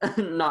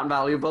not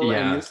valuable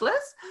and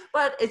useless,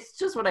 but it's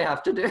just what I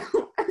have to do.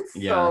 It's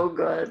so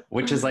good.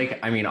 Which is like,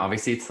 I mean,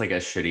 obviously it's like a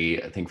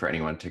shitty thing for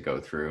anyone to go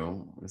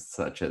through,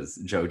 such as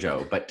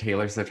JoJo, but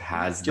Taylor Swift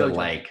has the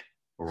like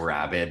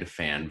rabid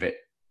fan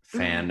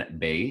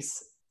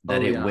base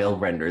that it will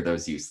render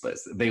those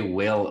useless. They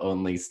will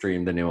only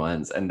stream the new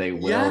ones, and they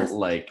will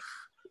like,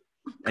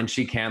 and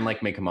she can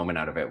like make a moment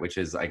out of it, which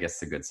is, I guess,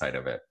 the good side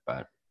of it.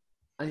 But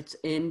it's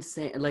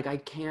insane. Like, I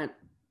can't.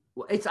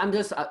 I'm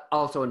just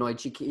also annoyed.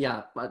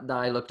 That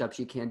I looked up.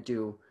 She can't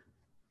do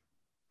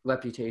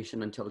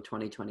Reputation until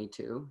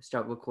 2022.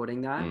 Start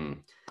recording that,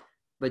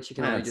 but she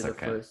can only do the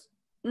first.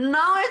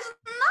 No, it's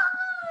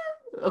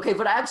not. Okay,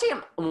 but I actually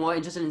am more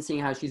interested in seeing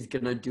how she's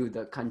gonna do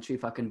the country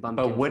fucking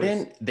bumpkin. But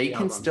wouldn't they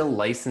can still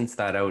license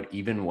that out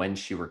even when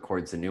she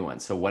records a new one?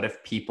 So what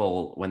if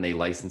people, when they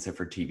license it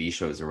for TV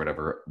shows or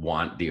whatever,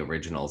 want the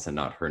originals and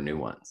not her new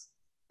ones?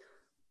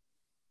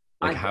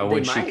 Like, how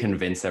would she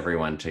convince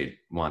everyone to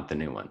want the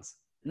new ones?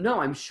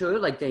 No, I'm sure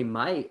like they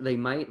might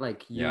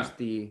like use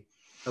the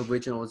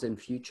originals in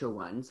future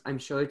ones. I'm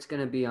sure it's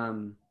going to be,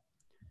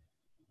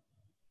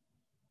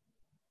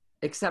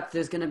 except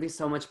there's going to be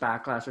so much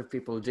backlash if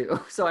people do.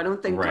 So I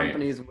don't think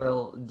companies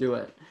will do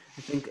it.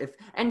 I think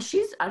I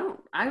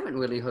haven't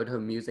really heard her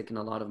music in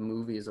a lot of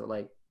movies or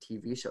like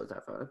TV shows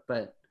ever,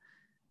 but.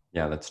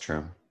 Yeah, that's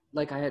true.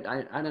 Like I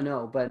don't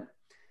know, but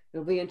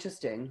it'll be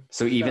interesting.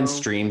 So even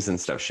streams and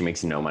stuff, she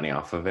makes no money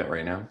off of it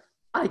right now?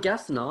 I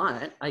guess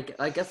not. I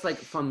guess like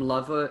from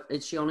Lover,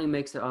 she only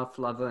makes it off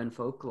Lover and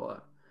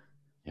Folklore.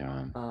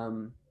 Yeah.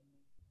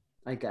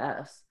 I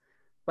guess.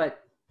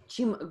 But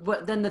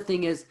then the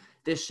thing is,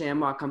 this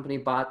Shamrock company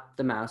bought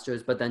the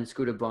masters, but then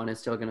Scooter Braun is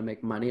still going to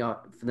make money off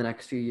for the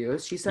next few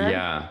years, she said.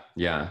 Yeah.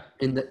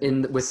 With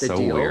the deal.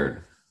 So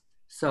weird.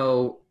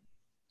 So,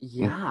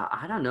 yeah,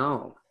 I don't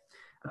know.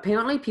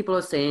 Apparently people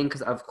are saying,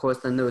 because of course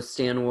then there was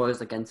Stan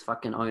Wars against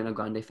fucking Ariana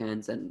Grande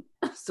fans and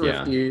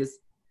Swifties.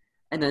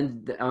 And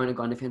then the Ariana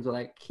Grande fans were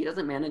like, he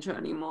doesn't manage her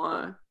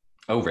anymore.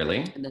 Oh,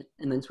 really? And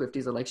then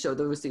Swifties are like, show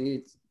the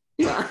receipts.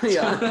 Yeah.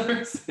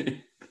 Because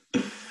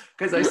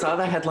I saw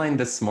the headline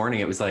this morning.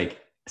 It was like,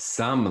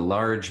 some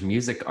large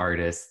music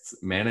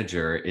artist's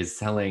manager is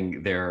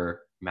selling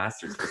their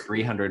masters for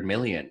 $300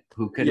 million.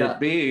 Who could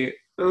it be?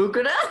 Who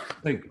could it?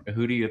 Like,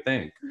 who do you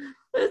think?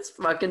 It's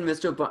fucking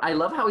Mr. Bon. I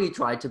love how he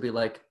tried to be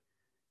like...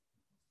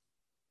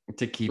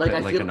 To keep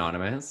it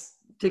anonymous?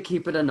 To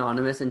keep it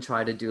anonymous and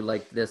try to do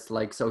like this,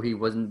 like, so he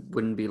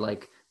wouldn't be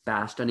like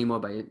bashed anymore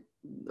by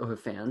her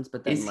fans.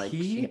 But then, Is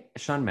he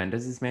Shawn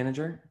Mendes'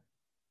 manager?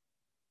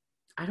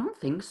 I don't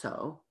think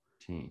so.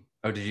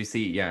 Oh, did you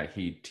see? Yeah,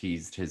 he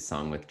teased his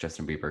song with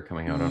Justin Bieber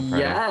coming out on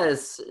Friday.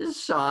 Yes,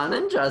 Sean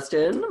and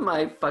Justin,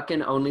 my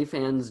fucking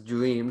OnlyFans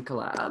dream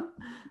collab.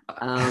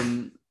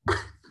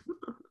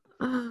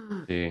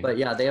 But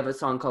yeah, they have a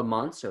song called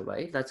Monster,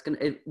 right? That's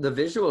the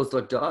visuals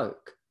look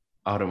dark.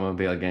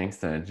 Automobile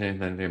Gangsta,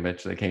 the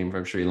bitch that came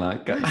from Sri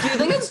Lanka. Do you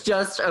think it's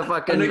just a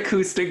fucking an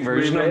acoustic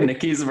version of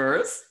Nicki's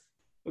verse?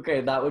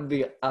 Okay, that would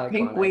be iconic.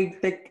 Pink wig,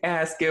 thick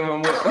ass, give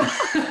him what?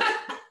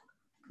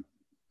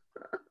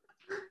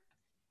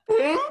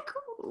 Pink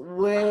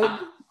wig,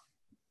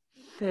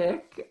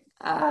 thick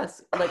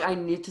ass. Like, I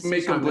need to see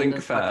Make him blink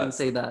fucking fast.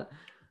 say that.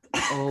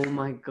 Oh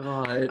my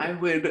god. I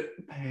would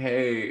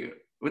pay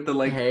with the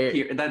like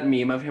that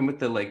meme of him with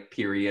the like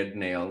period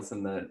nails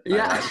and the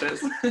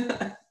eyelashes.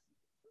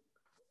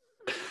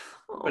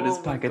 But his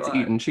pocket's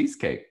eating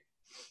cheesecake.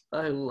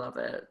 I love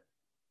it.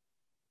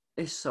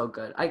 It's so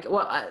good.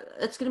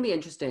 It's gonna be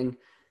interesting.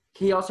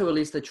 He also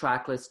released the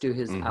track list to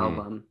his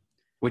album,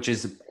 which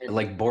is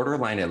like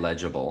borderline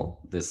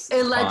illegible.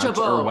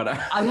 Illegible. Or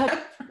whatever. I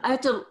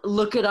had to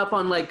look it up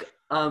on like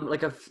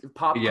a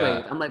pop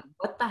crate. I'm like,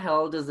 what the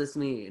hell does this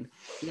mean?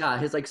 Yeah,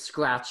 his like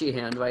scratchy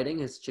handwriting,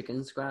 his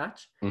chicken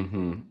scratch.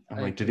 I'm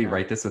like, did he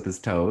write this with his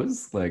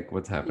toes? Like,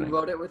 what's happening? He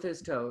wrote it with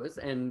his toes,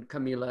 and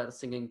Camila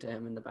singing to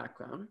him in the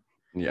background.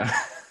 Yeah.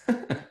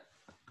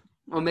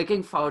 Or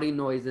making farty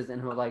noises in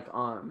her like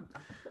arm.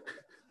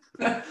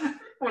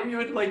 When you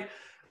would like,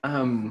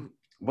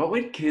 what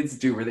would kids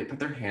do where they put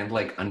their hand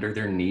like under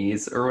their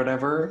knees or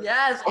whatever?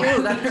 Yes,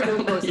 ew, that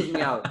still grosses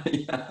me out.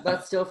 Yeah.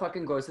 That still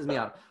fucking grosses me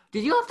out.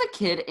 Did you have the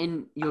kid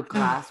in your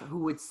class who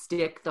would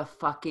stick the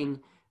fucking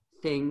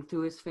thing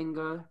through his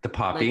finger? The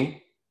poppy?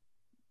 Like,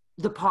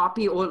 the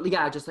poppy, or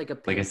just like a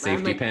pin. Like a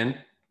safety pin?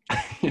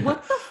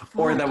 What the fuck?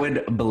 Or that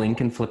would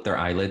blink and flip their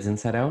eyelids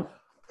inside out?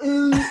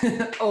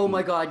 Oh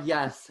my god,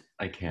 yes.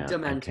 I can't.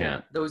 Demented.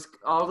 I can't.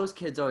 All those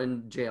kids are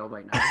in jail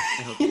right now.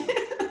 I hope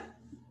so.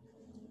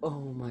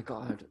 Oh my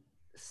god.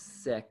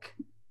 Sick.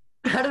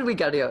 How did we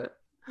get here?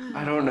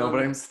 I don't know,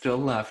 but I'm still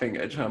laughing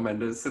at Shawn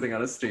Mendes sitting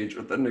on a stage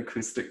with an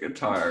acoustic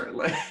guitar.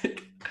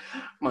 Like,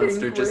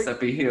 Monster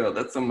Giuseppe Hill.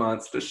 That's a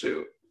monster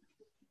shoot.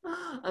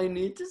 I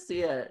need to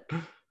see it.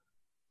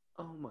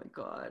 Oh my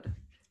god.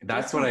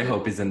 That's what I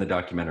hope is in the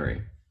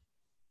documentary.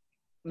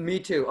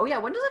 Me too. Oh yeah,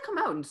 when does it come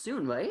out?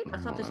 Soon, right?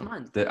 That's not this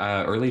month.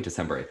 Early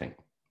December, I think.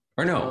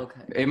 Or no,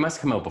 It must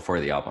come out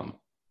before the album.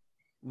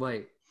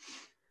 Right.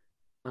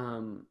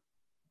 Don't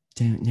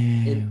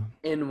know.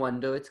 In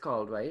Wonder, it's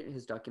called, right?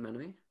 His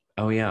documentary.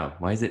 Oh yeah,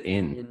 why is it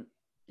in?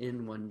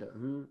 In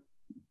Wonder.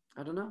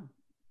 I don't know.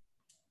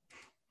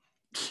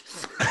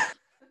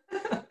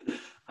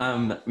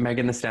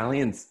 Megan Thee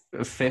Stallion's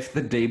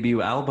 5th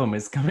debut album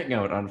is coming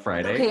out on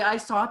Friday. Okay, I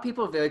saw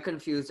people very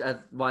confused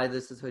at why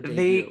this is her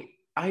debut.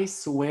 I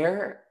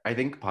swear, I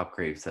think Pop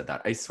Crave said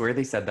that. I swear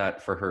they said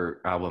that for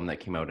her album that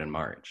came out in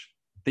March.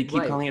 They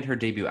keep calling it her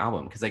debut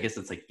album because I guess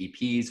it's like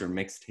EPs or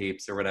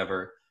mixtapes or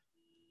whatever.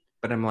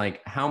 But I'm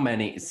like, how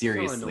many?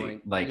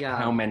 Seriously,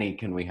 how many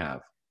can we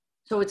have?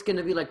 So it's going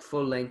to be like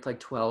full length,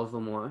 like 12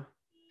 or more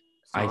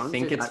songs? I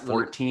think it's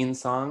 14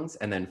 songs,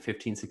 and then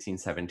 15, 16,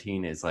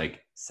 17 is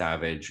like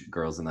Savage,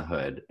 Girls in the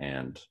Hood,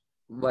 and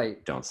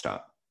Don't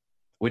Stop.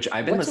 Which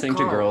I've been listening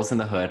to Girls in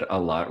the Hood a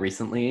lot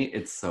recently.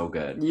 It's so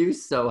good. You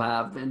so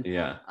have been.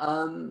 Yeah.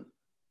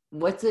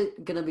 What's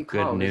it gonna be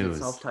called? Good News. Is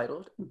it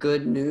self-titled?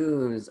 Good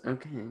News.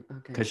 Okay.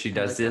 Because she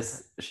does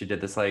this. She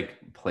did this like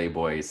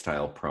Playboy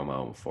style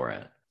promo for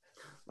it,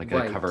 like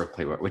a cover of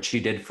Playboy, which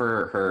she did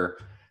for her.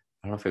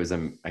 I don't know if it was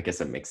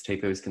a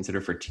mixtape. It was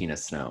considered for Tina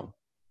Snow,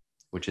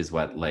 which is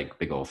what like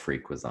Big Ol'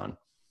 Freak was on.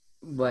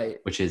 Right.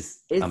 Which is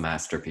a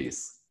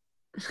masterpiece.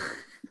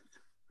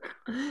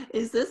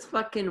 Is this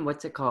fucking,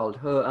 what's it called?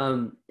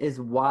 Her is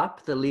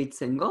WAP the lead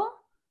single?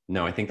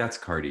 No, I think that's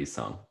Cardi's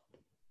song.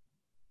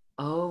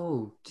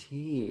 Oh,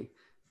 T.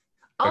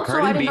 But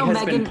Cardi B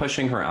has been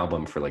pushing her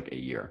album for like a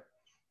year.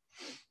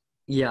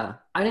 Yeah.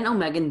 I didn't know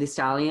Megan Thee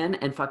Stallion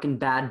and fucking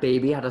Bad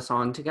Baby had a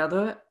song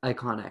together.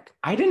 Iconic.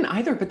 I didn't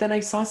either, but then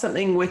I saw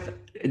something with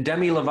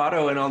Demi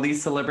Lovato and all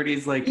these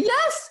celebrities like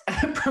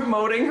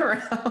promoting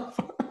her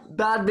album.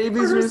 Bad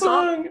Baby's new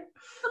song.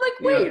 I'm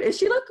like, wait, is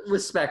she like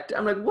respect?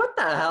 I'm like, what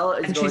the hell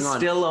is going on? And she's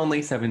still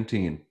only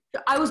 17.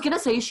 I was going to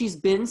say she's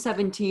been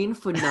 17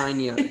 for 9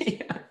 years.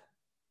 Yeah.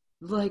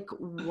 Like,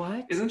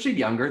 what? Isn't she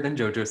younger than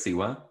JoJo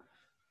Siwa?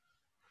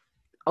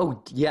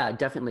 Oh, yeah,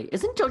 definitely.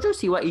 Isn't JoJo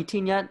Siwa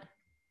 18 yet?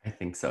 I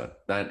think so.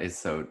 That is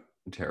so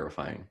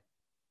terrifying.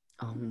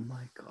 Oh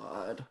my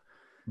God.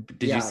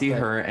 Did you see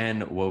her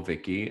and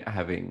Wovicki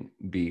having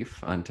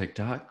beef on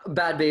TikTok?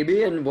 Bad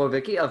Baby and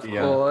Wovicki, of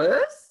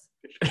course.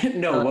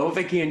 No,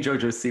 Wovicki and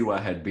JoJo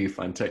Siwa had beef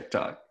on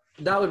TikTok.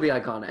 That would be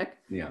iconic.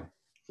 Yeah.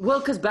 Well,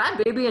 because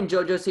Bad Baby and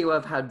JoJo Siwa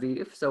have had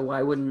beef, so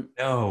why wouldn't...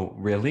 No,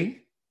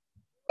 really?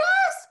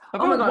 Yes!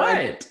 About oh my God.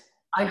 What?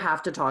 I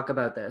have to talk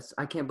about this.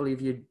 I can't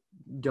believe you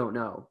don't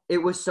know. It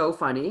was so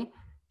funny.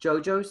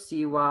 JoJo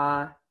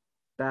Siwa,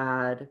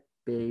 Bad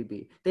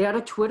baby. They had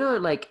a Twitter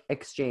like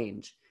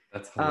exchange.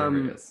 That's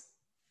hilarious.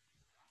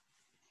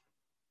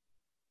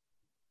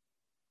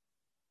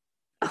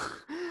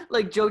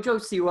 Like JoJo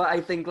Siwa,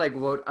 I think like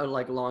wrote a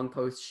like long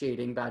post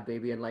shading Bad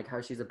Baby and like how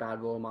she's a bad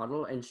role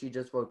model, and she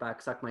just wrote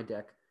back, "Suck my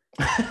dick."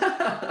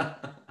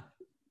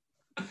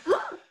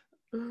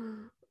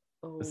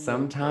 Oh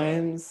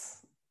Sometimes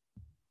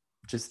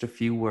just a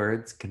few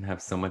words can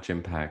have so much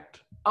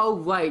impact. Oh,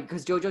 right,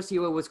 because JoJo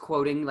Siwa was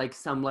quoting like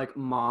some like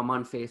mom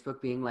on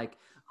Facebook being like,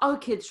 "Our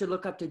kids should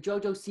look up to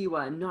JoJo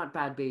Siwa and not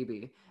Bad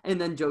Baby." And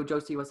then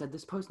JoJo Siwa said,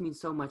 "This post means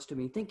so much to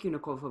me. Thank you,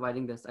 Nicole, for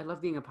writing this. I love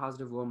being a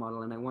positive role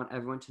model, and I want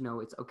everyone to know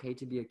it's okay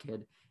to be a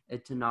kid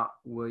and to not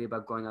worry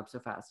about growing up so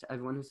fast. To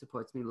everyone who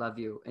supports me, love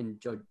you."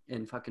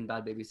 And fucking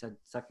Bad Baby said,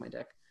 "Suck my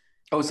dick."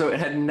 Oh, so it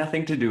had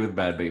nothing to do with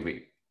Bad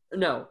Baby.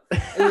 No,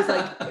 it was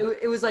like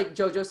it was like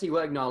JoJo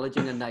Siwa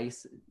acknowledging a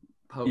nice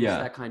post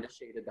that kind of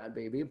shaded Bad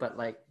Baby, but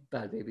like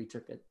Bad Baby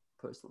took it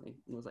personally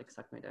and was like,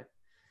 "Suck my dick."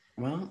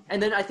 Well,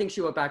 and then I think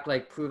she went back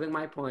like proving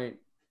my point.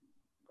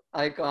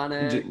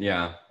 Iconic.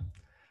 Yeah,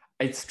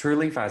 it's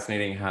truly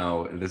fascinating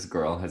how this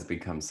girl has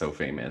become so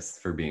famous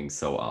for being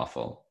so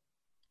awful.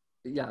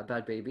 Yeah,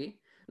 Bad Baby.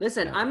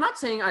 Listen, I'm not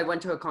saying I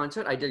went to her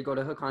concert. I did go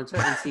to her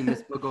concert and see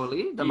Miss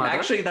Bogoli, the mother.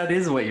 Actually, that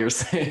is what you're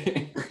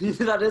saying.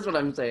 That is what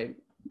I'm saying.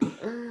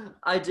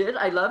 I did.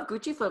 I love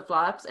Gucci flip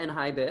flops and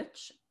Hi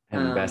Bitch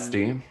And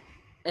Bestie.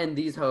 and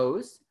These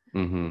Hoes.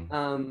 Mm-hmm.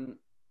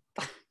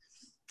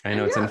 I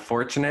know yeah. It's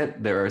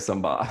unfortunate. There are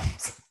some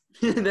bobs.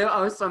 There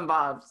are some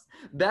bobs.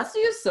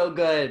 Bestie is so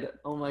good.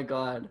 Oh my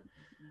god.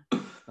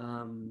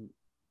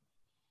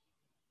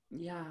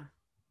 Yeah.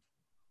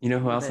 You know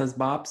who else has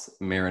bops?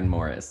 Maren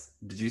Morris.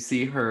 Did you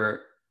see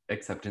her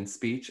acceptance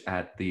speech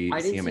at the CMAs?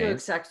 I didn't see her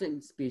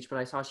acceptance speech, but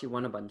I saw she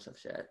won a bunch of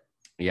shit.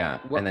 Yeah.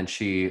 And then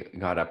she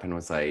got up and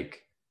was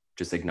like,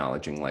 just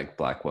acknowledging like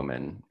Black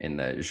women in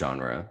the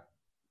genre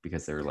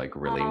because they're like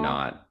really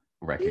not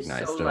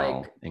recognized at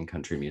all in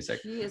country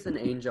music. She is an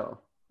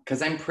angel.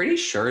 Because I'm pretty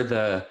sure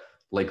the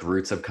like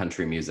roots of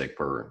country music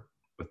were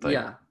with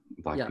like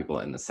Black people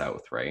in the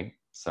South, right?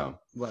 So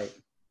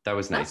that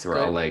was nice. We're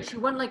all like, she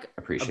won like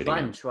a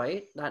bunch,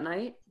 right? That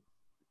night?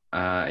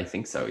 I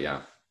think so,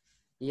 yeah.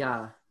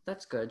 Yeah,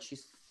 that's good.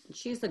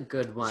 She's a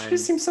good one. She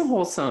just seems so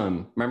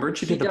wholesome. Remember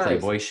she did the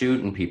Playboy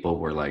shoot and people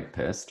were like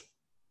pissed?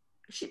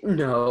 She did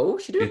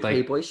a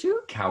Playboy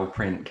shoot? Cow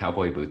print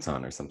cowboy boots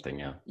on or something,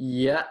 yeah.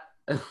 Yeah.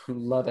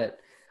 Love it.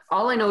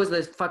 All I know is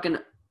this fucking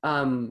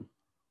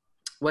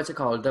what's it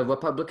called? The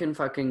Republican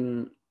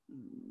fucking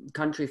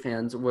country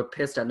fans were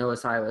pissed at Noah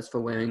Cyrus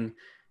for wearing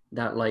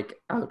that like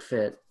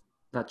outfit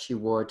that she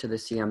wore to the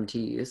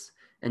CMTs,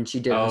 and she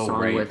did a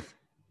song with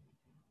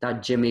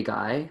that Jimmy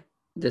guy,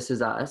 This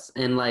Is Us,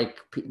 and like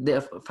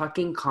the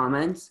fucking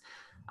comments.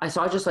 I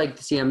saw just like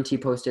the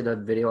CMT posted a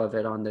video of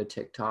it on their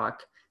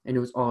TikTok, and it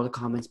was all the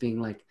comments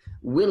being like,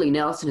 "Willie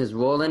Nelson is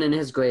rolling in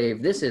his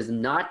grave. This is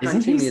not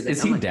country music."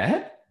 Is he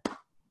dead?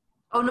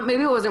 Oh no,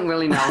 maybe it wasn't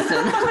Willie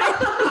Nelson.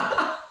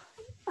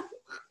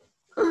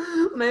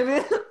 Maybe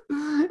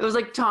it was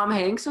like Tom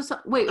Hanks or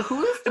something. Wait,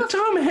 who is the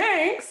Tom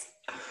Hanks?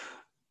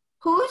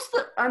 Who's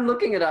the? I'm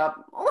looking it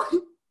up.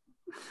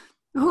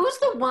 Who's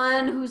the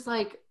one who's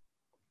like,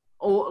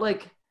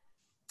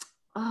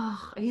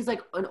 he's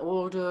like an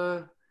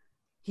older.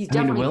 He's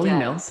definitely Willie dead.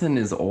 Nelson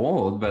is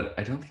old, but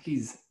I don't think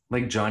he's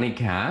like Johnny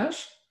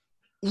Cash.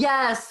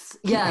 Yes.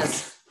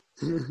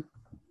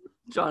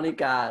 Johnny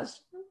Cash.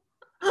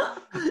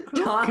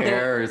 Who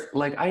cares?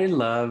 Like, I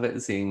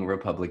love seeing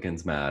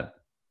Republicans mad.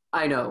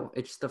 I know,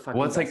 it's the fucking.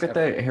 Well, it's like with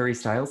the Harry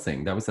Styles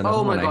thing. That was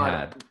another one I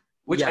had.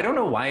 Which I don't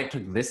know why it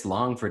took this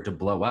long for it to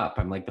blow up.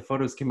 I'm like, the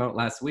photos came out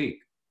last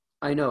week.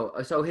 I know.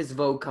 So his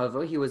Vogue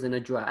cover, he was in a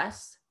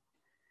dress.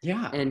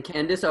 Yeah. And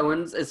Candace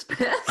Owens is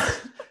pissed.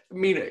 I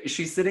mean,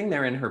 she's sitting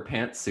there in her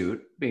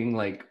pantsuit being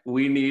like,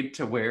 we need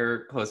to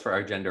wear clothes for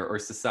our gender or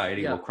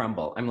society will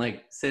crumble. I'm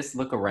like, sis,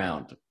 look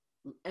around.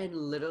 And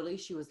literally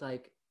she was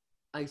like,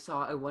 I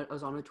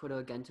was on her Twitter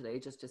again today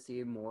just to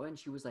see more. And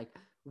she was like,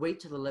 wait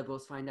till the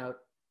liberals find out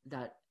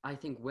that I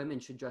think women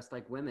should dress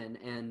like women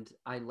and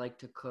I like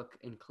to cook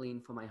and clean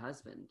for my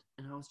husband.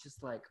 And I was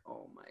just like,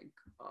 oh my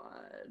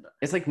God.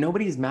 It's like,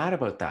 nobody's mad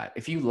about that.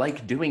 If you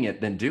like doing it,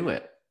 then do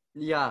it.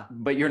 Yeah.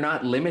 But you're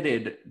not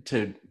limited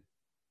to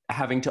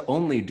having to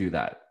only do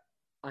that.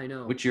 I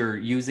know. Which you're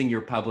using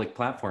your public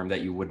platform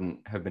that you wouldn't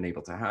have been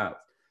able to have.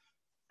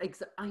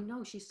 I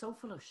know, she's so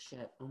full of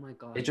shit. Oh my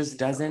God. It just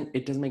doesn't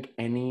make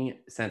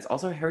any sense.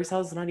 Also, Harry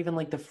Styles is not even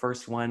like the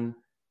first one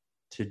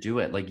to do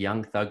it. Like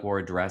Young Thug wore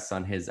a dress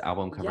on his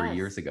album cover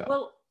years ago.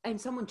 Well,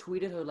 and someone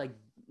tweeted her like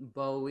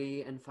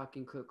Bowie and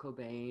fucking Kurt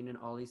Cobain and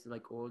all these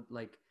like old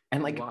like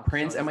and like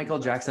Prince and Michael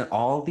Jackson,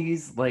 all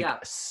these like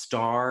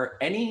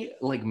any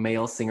like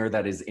male singer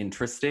that is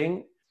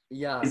interesting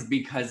is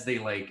because they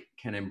like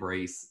can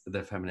embrace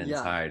the feminine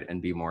side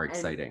and be more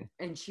exciting.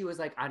 And she was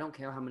like, I don't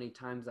care how many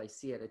times I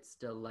see it, it's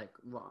still like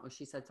wrong.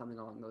 She said something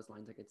along those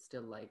lines, like it's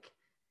still like.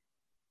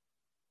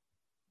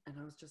 And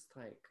I was just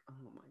like,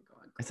 oh my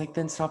God. It's like,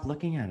 then stop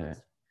looking at it.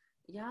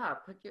 Yeah,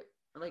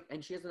 like,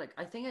 and she has like,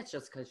 I think it's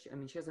just because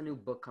she has a new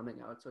book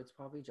coming out, so it's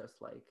probably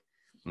just like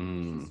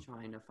she's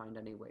trying to find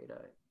any way to,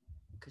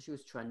 because she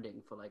was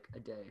trending for like a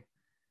day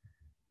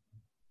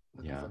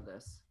because of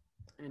this.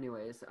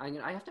 Anyways,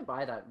 I have to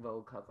buy that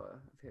Vogue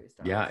cover of Harry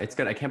Styles. Yeah, it's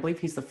good. I can't believe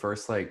he's the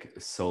first like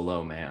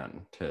solo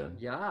man to.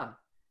 Yeah,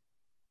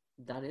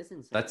 that is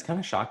insane. That's kind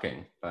of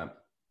shocking,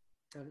 but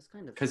that is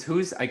kind of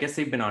because I guess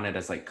they've been on it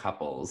as like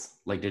couples.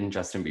 Like, didn't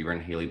Justin Bieber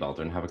and Hailey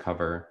Baldwin have a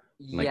cover?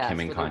 Like Kim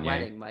and Kanye.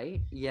 Wedding,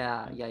 right?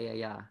 Yeah.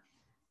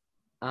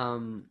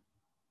 Iconic.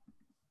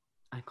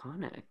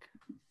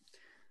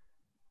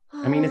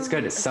 I mean, it's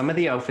good. Some of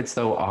the outfits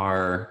though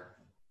are.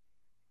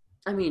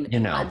 I mean, they're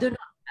not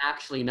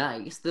actually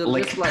nice. They're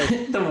like, just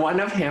like the one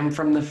of him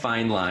from the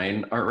Fine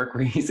Line artwork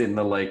where he's in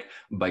the like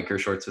biker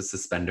shorts with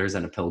suspenders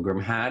and a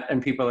pilgrim hat,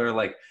 and people are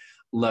like,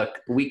 look,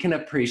 we can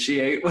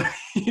appreciate what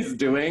he's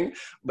doing,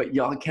 but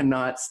y'all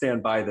cannot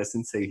stand by this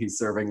and say he's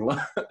serving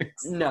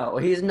looks. No,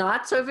 he's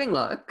not serving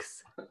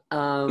looks.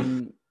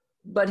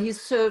 But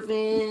he's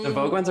serving. The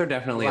Vogue ones are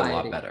definitely a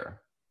lot better.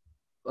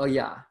 Oh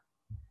yeah.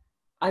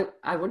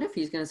 I wonder if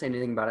he's gonna say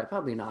anything about it.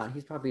 Probably not.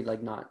 He's probably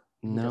like not.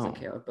 Doesn't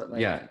care. But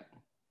like, yeah,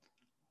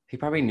 he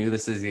probably knew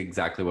this is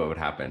exactly what would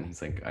happen.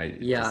 He's like,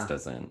 just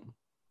doesn't.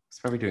 He's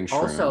probably doing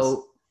shrooms.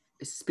 Also,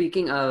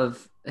 speaking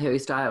of Harry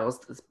Styles,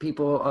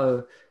 people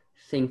are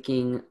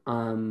thinking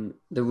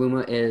the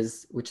rumor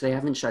is, which they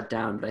haven't shut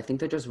down, but I think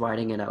they're just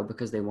writing it out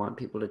because they want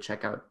people to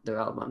check out their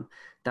album,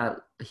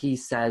 that he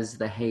says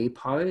the hey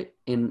part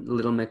in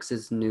Little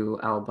Mix's new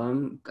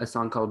album, a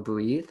song called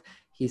Breathe,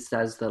 he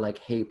says the like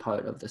hey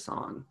part of the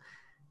song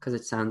because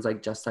it sounds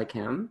like just like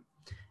him,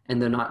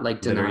 and they're not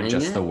like denying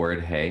just it. The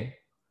word hey.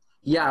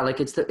 Yeah, like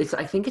it's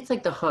I think it's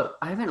like the hook.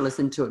 I haven't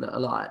listened to it a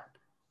lot,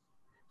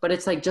 but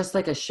it's like just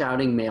like a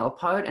shouting male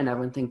part, and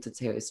everyone thinks it's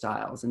Harry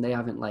Styles, and they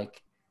haven't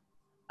like.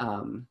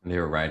 They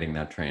were riding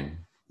that train.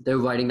 They're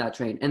riding that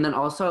train, and then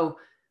also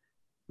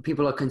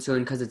people are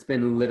concerned because it's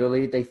been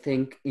literally. They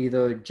think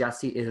either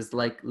Jessie is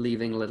like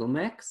leaving Little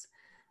Mix.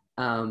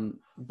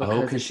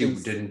 Because she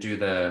didn't do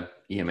the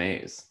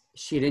EMAs.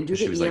 She didn't do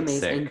the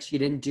EMAs, like, and she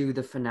didn't do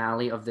the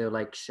finale of their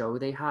like show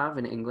they have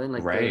in England,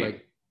 like right.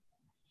 Like,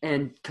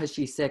 and because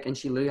she's sick, and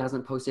she literally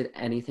hasn't posted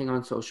anything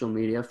on social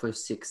media for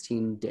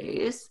 16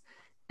 days,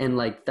 and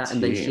like that,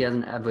 and then she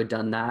hasn't ever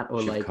done that,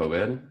 or like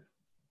COVID.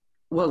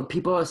 Well,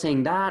 people are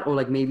saying that, or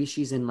like maybe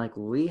she's in like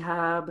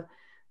rehab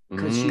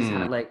because she's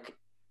had like,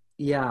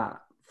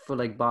 for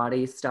like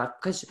body stuff.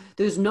 Because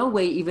there's no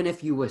way, even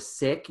if you were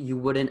sick, you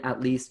wouldn't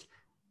at least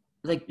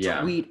like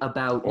tweet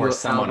about or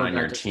someone on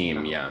your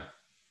team. Yeah.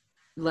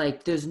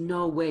 Like, there's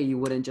no way you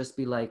wouldn't just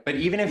be like. But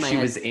even if she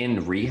was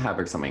in rehab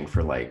or something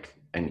for like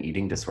an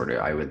eating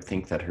disorder, I would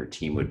think that her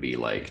team would be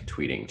like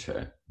tweeting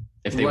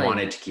if they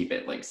wanted to keep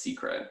it like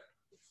secret.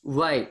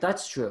 Right.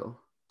 That's true.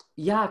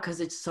 Yeah,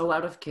 because it's so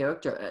out of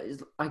character.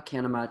 I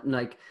can't imagine,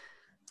 like,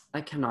 I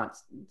cannot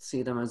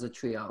see them as a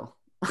trio.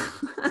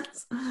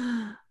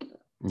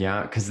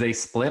 Yeah, because they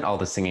split all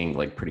the singing,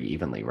 like, pretty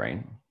evenly,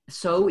 right?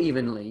 So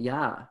evenly,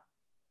 yeah.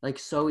 Like,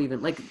 so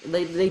even. Like,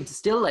 they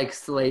still, like,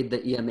 slayed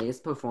the EMA's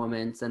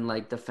performance and,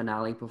 like, the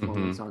finale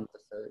performance on The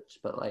Search,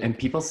 but, like... And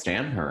people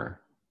stan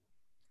her.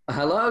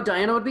 Hello,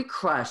 Diana would be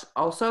crushed.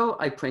 Also,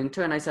 I pranked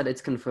her and I said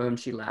it's confirmed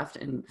she left,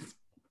 and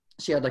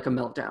she had, like, a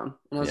meltdown.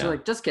 And I was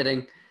like, just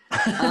kidding.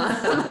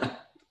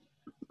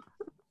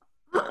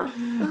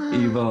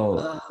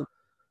 Evil.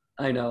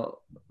 I know,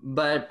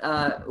 but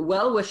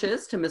well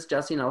wishes to Miss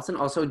Jessie Nelson.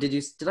 Also,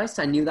 did I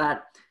send you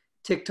that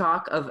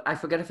TikTok of, I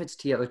forget if it's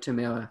Tia or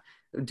Tamara,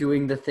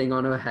 doing the thing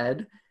on her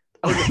head?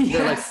 Oh,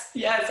 yes,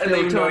 and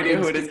they have no idea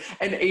who it is.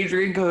 And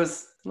Adrian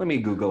goes, let me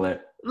Google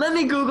it. They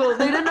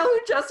didn't know who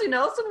Jessie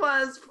Nelson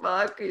was.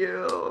 Fuck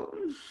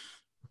you.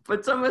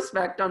 Put some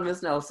respect on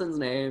Miss Nelson's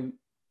name.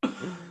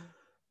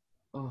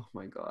 Oh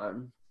my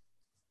god.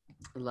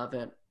 I love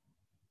it.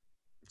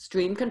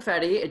 Stream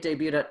Confetti, it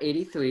debuted at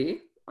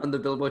 83 on the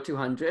Billboard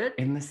 200.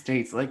 In the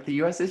States. Like, the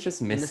US is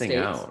just missing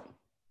out.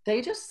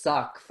 They just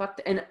suck.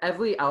 And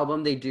every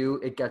album they do,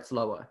 it gets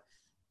lower.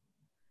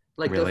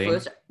 Like, really?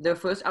 their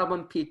first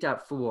album peaked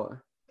at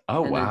 4.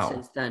 Oh, and wow. Then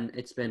since then,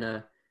 it's been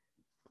a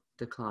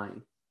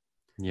decline.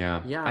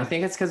 Yeah. I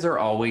think it's because they're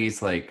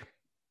always, like,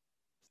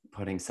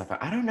 putting stuff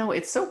out. I don't know.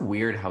 It's so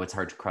weird how it's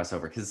hard to cross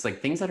over. Because it's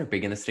like things that are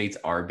big in the States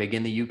are big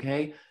in the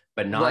UK.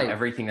 But not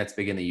everything that's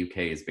big in the UK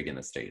is big in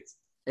the States.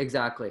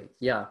 Exactly.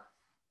 Yeah.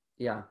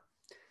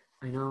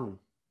 I know.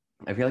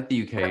 I feel like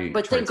the UK.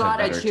 But thank God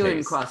Ed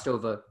Sheeran crossed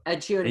over.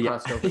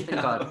 Thank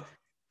God.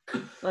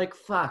 Like,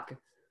 fuck.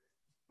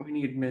 We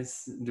need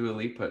Miss Dua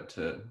Lipa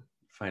to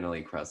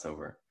finally cross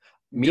over.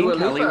 Me and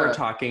Kelly were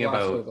talking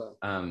about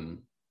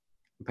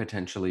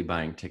potentially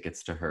buying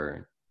tickets to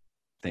her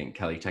thing.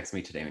 Kelly texted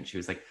me today and she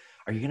was like,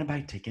 are you going to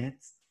buy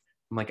tickets?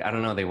 I'm like, I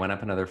don't know. They went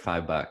up another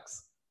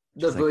 $5.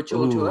 The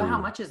virtual tour,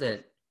 how much is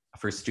it?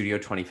 For Studio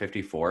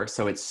 2054.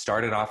 So it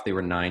started off, they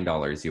were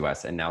 $9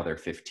 US, and now they're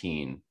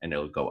 $15, and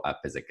it'll go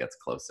up as it gets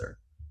closer.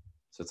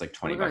 So it's like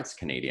 $20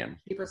 Canadian.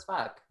 Cheap as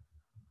fuck.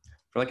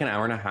 For like an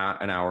hour and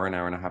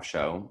a half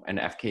show. And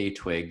FKA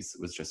Twigs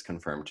was just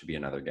confirmed to be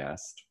another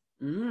guest.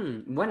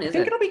 When I is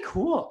think it? it'll be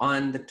cool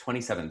on the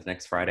 27th,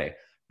 next Friday.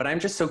 But I'm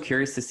just so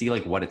curious to see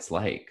like what it's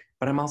like.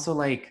 But I'm also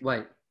like,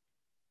 Wait.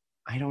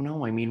 I don't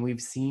know. I mean, we've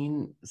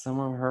seen some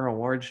of her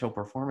award show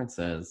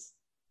performances.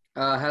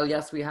 Hell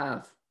yes, we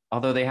have.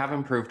 Although they have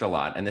improved a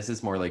lot, and this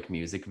is more like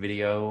music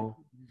video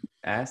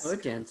Oh,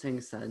 esque. dancing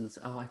sense.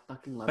 Oh, I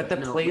fucking love But it. the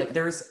No, play like,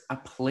 there's a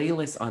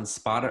playlist on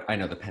Spotify. I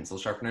know the pencil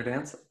sharpener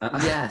dance.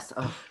 yes.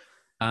 Oh,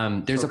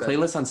 There's so a good.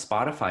 playlist on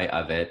Spotify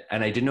of it,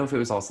 and I didn't know if it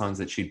was all songs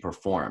that she'd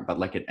perform, but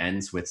like it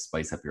ends with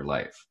 "Spice Up Your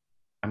Life."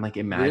 I'm like,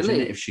 imagine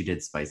Really? if she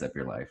did "Spice Up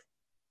Your Life"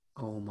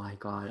 Oh my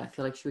god. I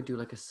feel like she would do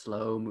like a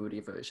slow,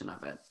 moody version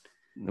of it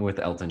with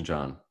Elton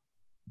John.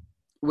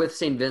 with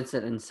St.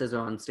 Vincent and Scissor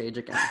on stage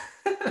again.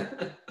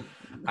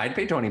 I'd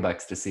pay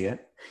 $20 to see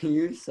it.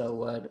 You so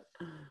would.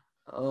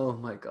 Oh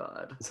my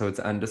god. So it's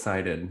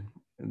undecided.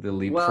 The Well,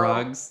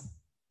 leapfrogs.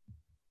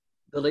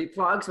 the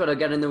leapfrogs, but I'll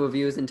get in the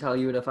reviews and tell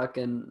you to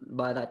fucking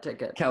buy that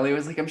ticket. Kelly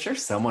was like, I'm sure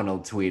someone will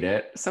tweet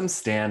it. Some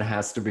stan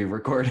has to be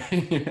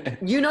recording it.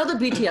 You know the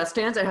BTS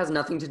dance? It has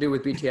nothing to do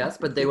with BTS,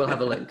 but they will have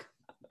a link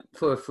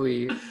for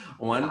free.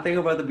 One thing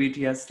about the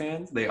BTS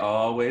stands, they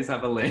always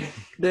have a link.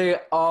 They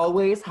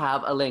always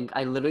have a link.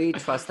 I literally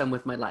trust them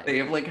with my life. They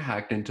have like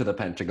hacked into the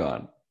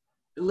Pentagon.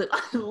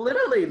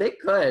 Literally, they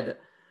could.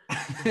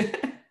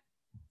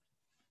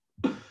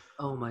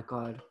 Oh my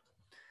god.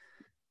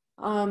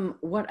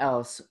 What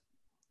else?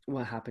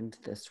 What happened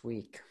this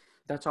week?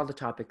 That's all the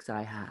topics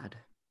I had.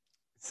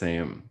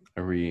 Same.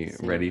 Are we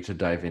ready to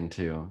dive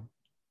into?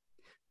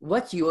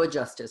 What's your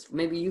justice?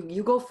 Maybe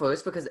you go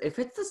first, because if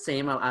it's the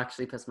same, I'll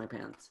actually piss my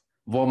pants.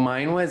 Well,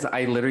 mine was,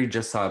 I literally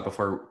just saw it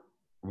before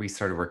we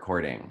started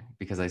recording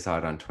because I saw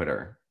it on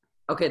Twitter.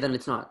 Okay, then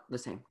it's not the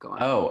same. Go on.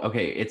 Oh,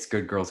 okay. It's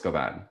Good Girls Go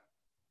Bad.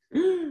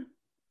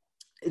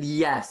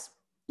 Yes.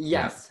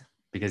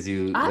 Because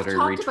you I've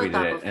literally talked about retweeted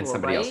that it and before,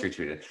 somebody else right?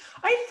 retweeted.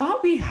 I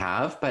thought we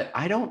have, but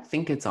I don't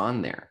think it's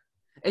on there.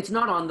 It's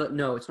not on the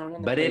it's not on the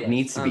But it playlist.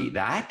 needs to be.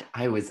 That,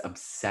 I was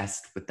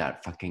obsessed with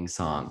that fucking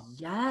song.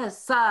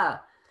 Yes.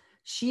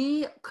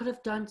 She could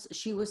have done.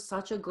 She was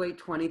such a great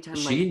 2010.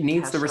 She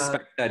needs the Kesha.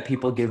 respect that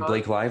people give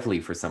Blake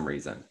Lively for some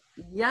reason.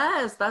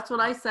 Yes, that's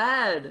what I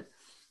said.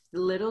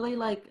 Literally,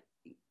 like,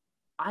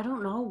 I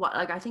don't know what.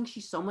 Like, I think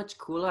she's so much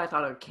cooler. I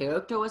thought her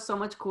character was so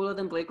much cooler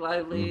than Blake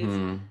Lively's.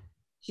 Mhm.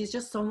 She's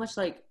just so much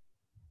like,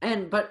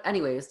 but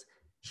anyways,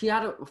 she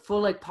had a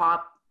full like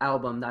pop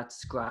album that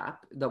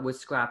was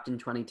scrapped in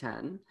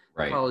 2010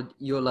 Right. called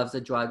Your Love's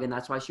a Drug, and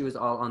that's why she was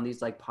all on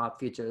these like pop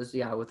features,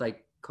 with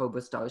like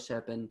Cobra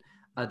Starship and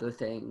other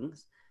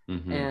things.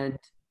 Mhm.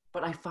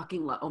 But I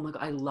fucking love, oh my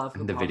god, I love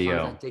her The pop video.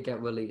 songs that did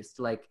get released.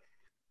 Like,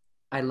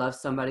 I love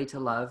Somebody to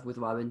Love with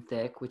Robin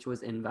Thicke, which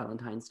was in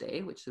Valentine's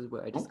Day, which is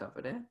where I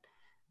discovered it.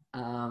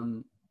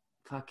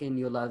 Fucking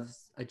Your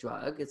Love's a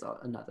Drug is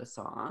another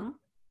song.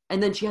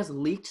 And then she has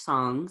leaked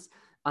songs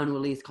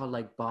unreleased called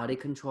like Body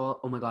Control.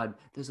 Oh my god,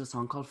 there's a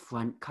song called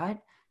Front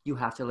Cut. You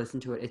have to listen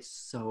to it. It's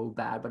so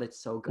bad, but it's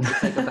so good.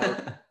 It's like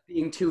about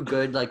being too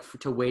good, like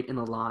to wait in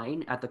a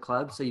line at the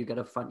club, so you get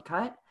a front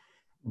cut.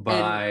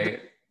 By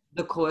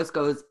The chorus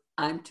goes,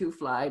 "I'm too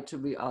fly to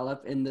be all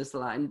up in this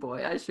line,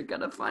 boy. I should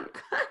get a front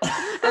cut."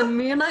 And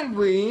me and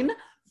Irene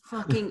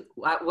fucking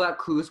were at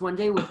cruise one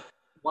day with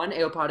one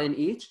AirPod in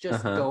each,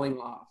 just going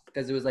off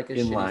because it was like a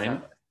in shitty line.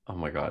 sound. Oh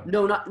my god.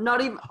 No,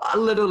 not even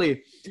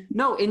literally.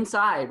 No,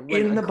 inside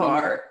In the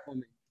bar.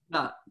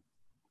 No.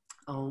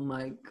 Oh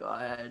my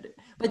god.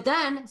 But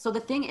then, so the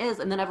thing is,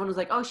 and then everyone was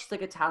like, "Oh, she's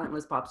like a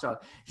talentless pop star."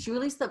 She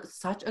released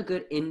such a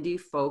good indie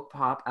folk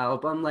pop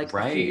album like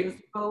a few years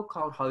ago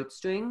called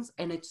Heartstrings,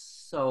 and it's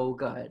so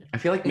good. I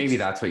feel like maybe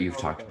that's what you've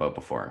talked about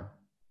before.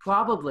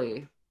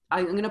 Probably.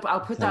 I'll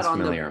put Sounds that on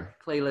familiar.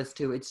 the playlist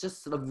too. It's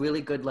just a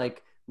really good,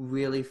 like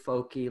really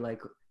folky,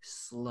 like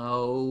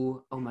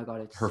slow. Oh my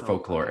god, it's Her so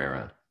folklore good.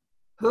 era.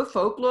 Her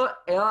folklore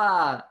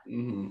era.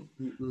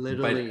 Mm-hmm.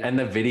 Literally. And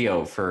the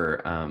video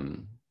for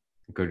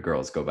Good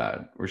Girls Go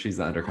Bad, where she's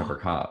the undercover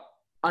cop.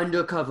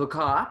 Undercover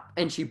cop,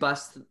 and she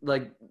busts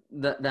like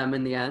them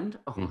in the end.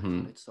 Oh my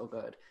god, it's so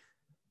good.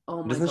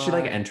 Oh my Doesn't god. she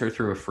like enter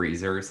through a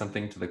freezer or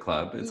something to the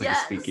club? It's like a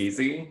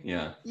speakeasy.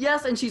 Yeah.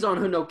 Yes, and she's on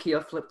her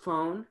Nokia flip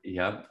phone.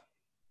 Yep.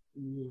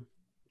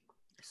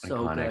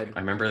 So iconic. good. I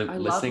remember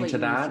listening to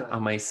that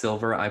on my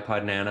silver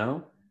iPod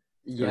Nano.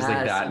 It was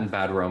like that and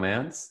Bad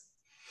Romance.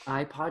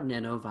 iPod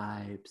Nano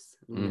vibes,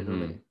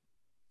 literally.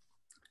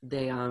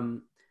 They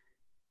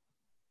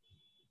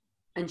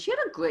and she had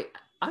a great.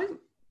 I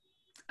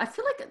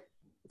feel like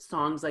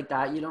songs like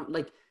that, you don't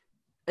like.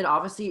 It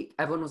obviously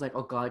everyone was like,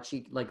 "Oh God,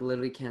 she like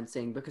literally can't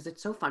sing," because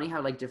it's so funny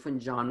how like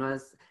different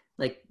genres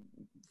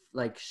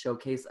like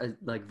showcase a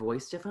like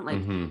voice different.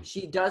 Like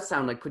she does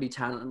sound like pretty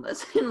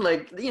talentless, and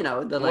like the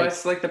like. Well,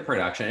 it's like the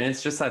production, and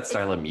it's just that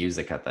style of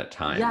music at that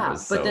time. Yeah,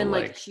 was but so, then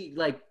like she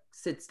like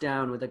sits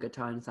down with a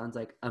guitar and sounds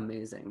like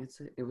amazing. It's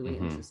really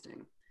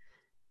interesting.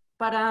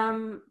 But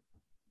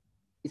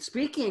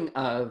speaking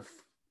of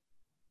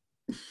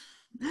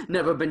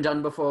never been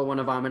done before, want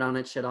to vomit on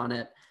it, shit on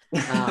it.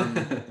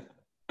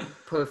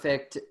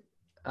 Perfect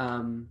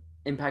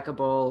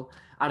impeccable.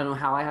 I don't know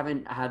how I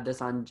haven't had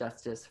this on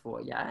Justice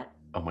for yet.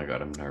 Oh my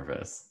God, I'm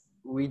nervous.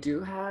 We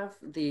do have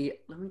let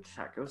me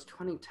check. It was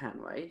 2010,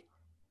 right?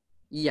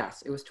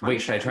 Yes, it was 2010.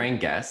 Wait, should I try and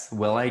guess?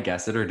 Will I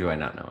guess it or do I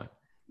not know it?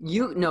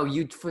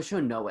 You for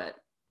sure know it.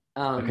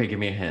 Okay, give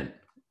me a hint.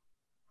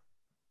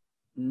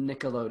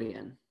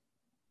 Nickelodeon.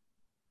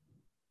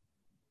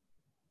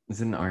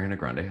 Is it an Ariana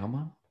Grande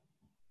album?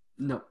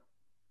 No.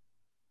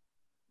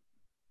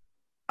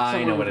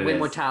 I know what it is. Way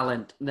more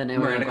talent than Ariana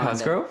Miranda Grande.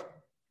 Cosgrove?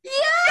 Yes!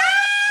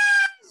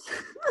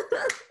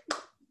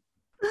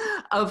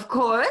 Of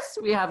course,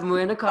 we have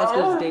Miranda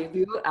Cosgrove's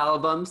debut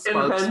album,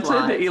 Sparks Invented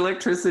Fly.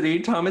 electricity.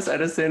 Thomas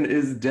Edison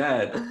is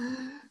dead.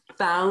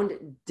 Found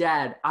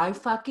dead. I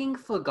fucking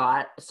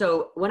forgot.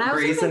 So when I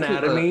was Grey's in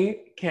Vancouver,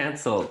 Anatomy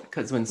canceled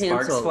because when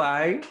sparks Canceled.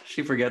 fly,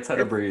 she forgets how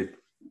to breathe.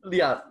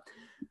 yeah,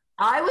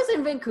 I was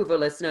in Vancouver,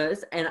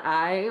 listeners, and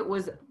I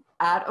was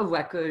at a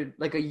record,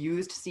 like a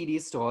used CD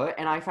store,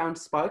 and I found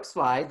Sparks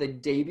Fly, the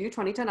debut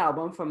 2010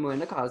 album from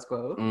Miranda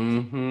Cosgrove,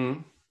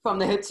 from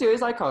the hit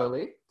series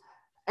iCarly,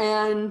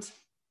 and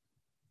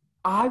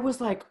I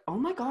was like, oh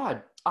my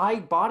God. I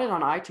bought it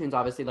on iTunes,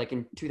 obviously, like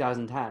in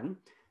 2010,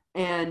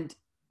 and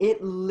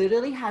it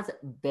literally has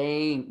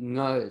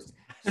bangers.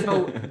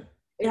 So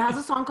it has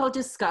a song called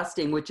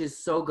Disgusting, which is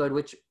so good,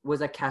 which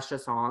was a Kesha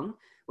song,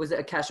 was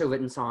a Kesha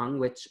written song,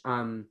 which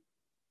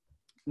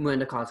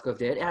Miranda Cosgrove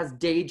did. It has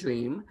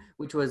Daydream,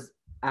 which was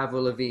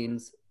Avril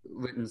Lavigne's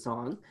written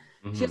song.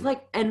 She's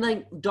like, and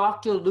like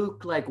Dr.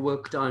 Luke like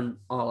worked on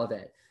all of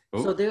it.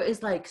 Ooh. So there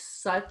is like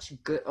such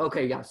good,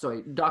 okay, yeah,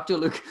 sorry. Dr.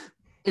 Luke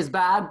is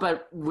bad,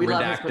 but we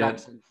love his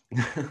production.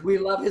 We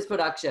love his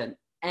production.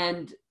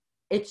 And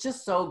it's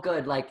just so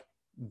good. Like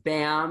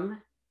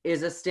Bam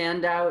is a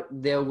standout.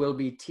 There Will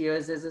Be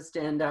Tears is a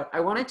standout. I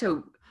wanted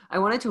to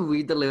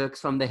read the lyrics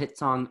from the hit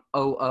song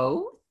Oh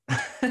Oh.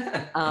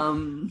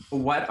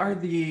 What are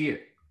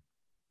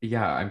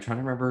I'm trying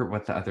to remember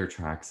what the other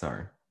tracks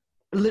are.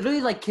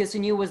 Literally like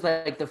Kissing You was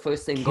like the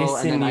first single.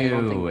 Kissing and then You, I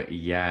don't think,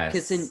 yes.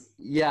 Kissing,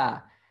 yeah.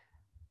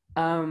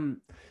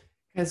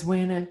 Cause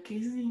when I'm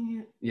kissing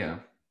you, yeah.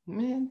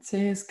 It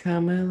says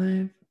come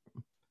alive.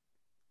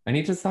 I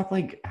need to stop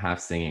like half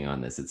singing on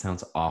this. It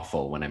sounds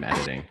awful when I'm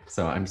editing.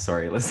 So I'm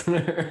sorry,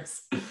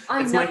 listeners.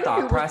 It's my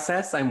thought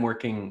process. I'm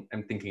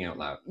thinking out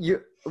loud.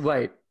 You're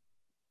right.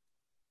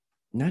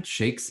 Not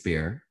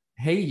Shakespeare.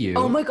 Hey you.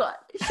 Oh my God.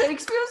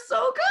 Shakespeare's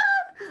so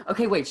good.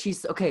 Okay, wait,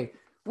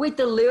 wait,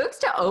 the lyrics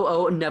to Oh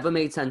Oh never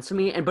made sense to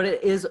me.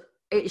 But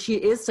she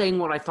is saying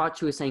what I thought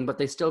she was saying, but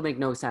they still make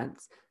no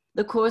sense.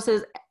 The chorus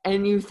is,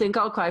 and you think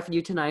I'll cry for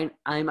you tonight.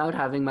 I'm out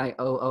having my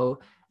Oh Oh.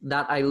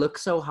 That I look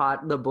so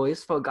hot, the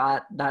boys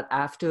forgot that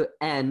after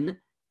N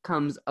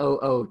comes oh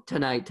oh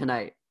tonight.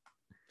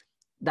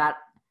 That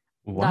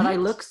I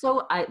look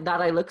so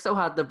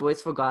hot, the boys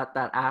forgot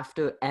that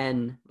after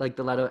N, like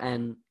the letter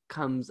N,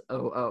 comes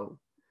oh oh.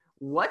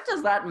 What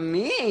does that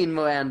mean,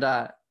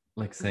 Miranda?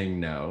 Like saying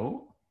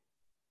no?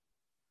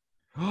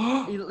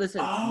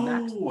 Listen,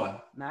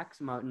 Max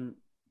Martin.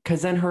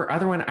 Because then her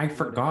other one, I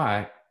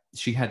forgot.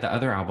 She had the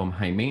other album,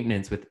 High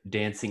Maintenance, with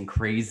Dancing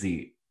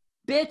Crazy.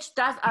 Bitch,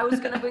 I was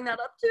gonna bring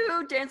that up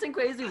too. Dancing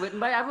Crazy, written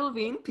by Avril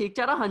Lavigne, peaked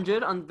at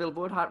 100 on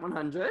Billboard Hot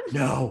 100.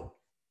 No.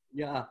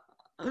 Yeah.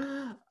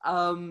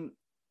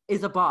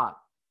 Is a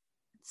bop.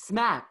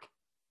 Smack.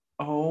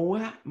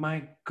 Oh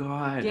my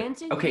God.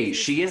 Dancing okay, Crazy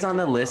she is on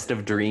the list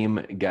of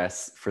dream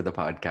guests for the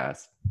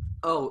podcast.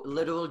 Oh,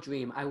 literal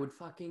dream. I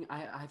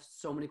have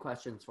so many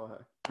questions for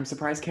her. I'm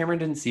surprised Cameron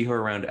didn't see her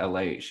around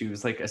LA. She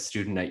was like a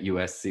student at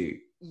USC.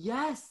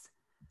 Yes.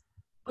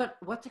 But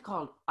what's it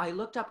called? I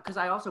looked up because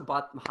I also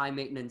bought High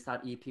Maintenance,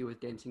 that EP with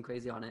Dancing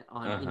Crazy on it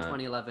in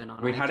 2011.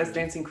 Wait, how does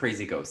Dancing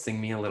Crazy go? Sing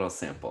me a little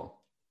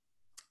sample.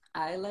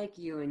 I like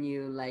you and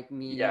you like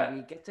me. Yeah.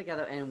 We get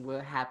together and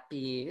we're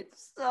happy.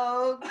 It's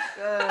so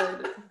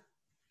good.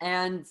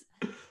 And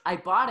I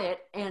bought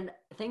it, and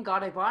thank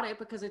God I bought it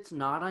because it's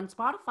not on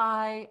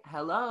Spotify.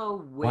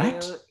 Hello.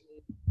 What?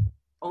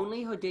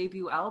 Only her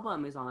debut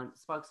album is on,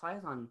 Sparks Fly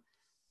is on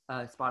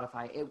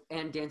Spotify.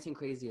 And Dancing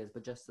Crazy is,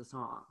 but just the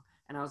song.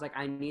 And I was like,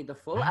 I need the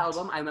full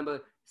album. I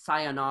remember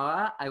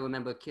Sayonara. I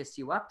remember Kiss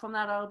You Up from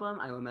that album.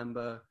 I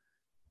remember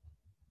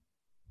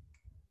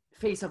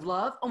Face of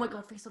Love. Oh my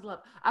God, Face of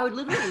Love. I would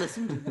literally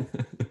listen to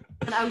it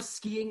and I was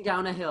skiing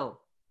down a hill.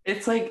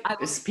 It's like,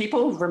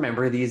 people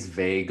remember these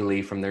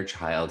vaguely from their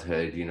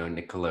childhood, you know,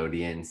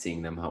 Nickelodeon,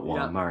 seeing them at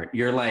Walmart. Yeah.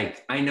 You're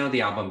like, I know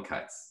the album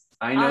cuts.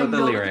 I know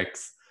the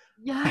lyrics.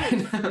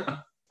 Yes.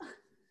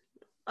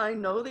 I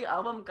know the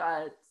album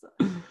cuts.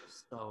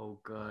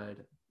 So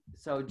good.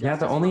 So yeah,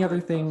 the only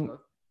other thing,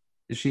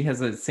 she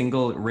has a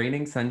single,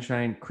 Raining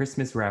Sunshine,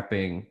 Christmas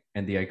Wrapping,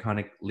 and the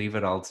iconic Leave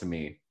It All to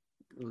Me.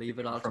 Leave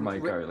It All from to Me.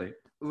 iCarly.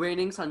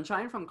 Raining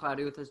Sunshine from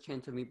Cloudy with His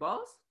Chance of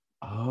Meatballs.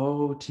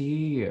 Oh,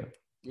 T.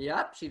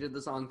 Yep, she did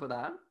the song for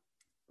that.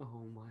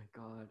 Oh my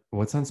God.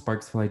 What's on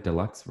Sparks Fly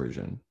Deluxe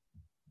version?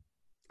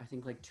 I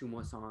think like 2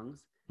 more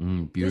songs.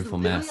 Beautiful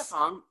There's Mess. A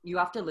song you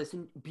have to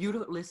listen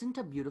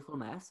to Beautiful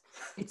Mess.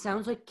 It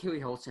sounds like Kerry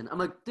Hilson. I'm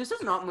like, this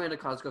is not Miranda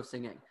Cosgrove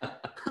singing.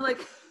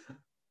 Like,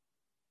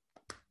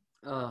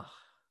 Ugh.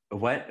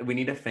 What? We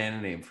need a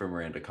fan name for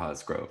Miranda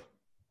Cosgrove.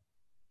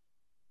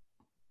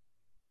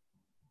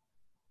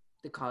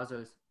 The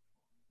Causos.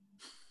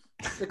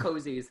 The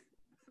Cozies.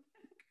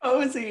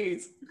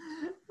 Cozies.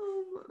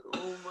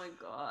 Oh my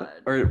God.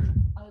 Or,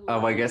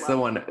 I guess the love-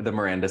 one, the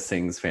Miranda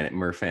Sings fan,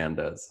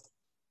 Murfandas.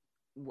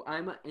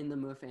 I'm in the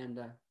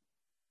Murfanda.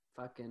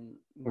 Fucking.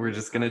 We're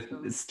just going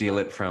to steal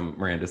it from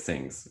Miranda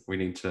Sings. We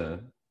need to.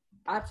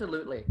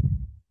 Absolutely.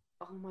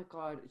 Oh my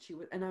God. She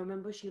was, and I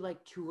remember she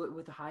like toured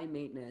with High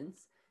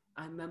Maintenance.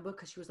 I remember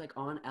because she was like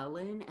on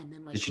Ellen, and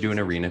then like. Did she do an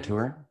arena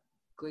tour?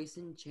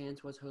 Grayson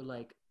Chance was her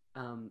like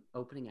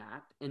opening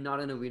act, and not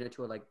an arena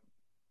tour, like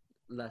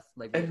less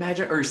like.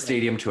 Imagine, or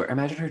stadium tour.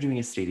 Imagine her doing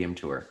a stadium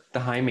tour. The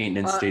High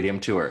Maintenance stadium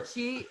tour.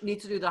 She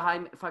needs to do the high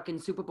fucking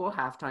Super Bowl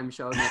halftime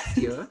show next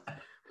year.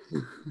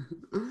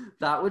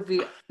 That would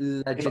be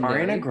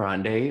legendary. If Ariana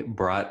Grande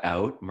brought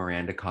out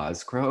Miranda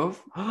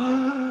Cosgrove,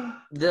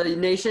 the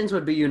nations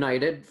would be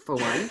united for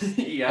once.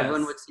 Yes.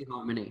 Everyone would see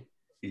harmony.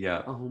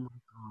 Yeah. Oh my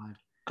God.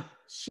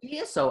 She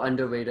is so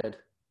underrated.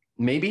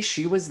 Maybe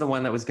she was the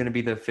one that was going to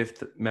be the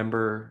 5th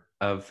member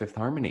of Fifth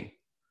Harmony.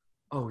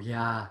 Oh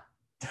yeah.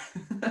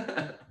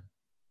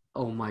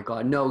 Oh my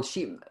God. No,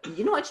 you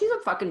know what? She's a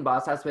fucking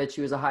boss ass bitch.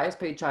 She was the highest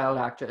paid child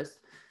actress.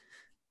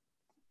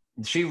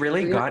 She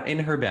really got in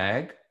her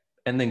bag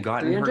and then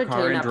got in her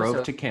car and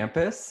drove to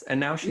campus. And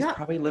now she's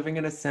probably living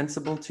in a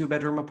sensible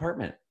 2-bedroom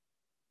apartment.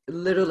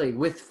 Literally,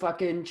 with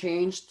fucking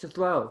change to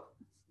throw.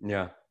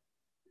 Yeah.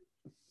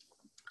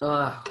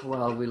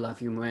 Well, we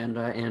love you,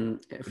 Miranda.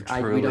 And if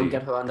we don't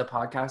get her on the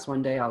podcast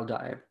one day, I'll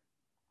die.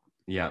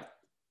 Yeah.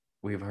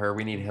 We have her.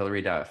 We need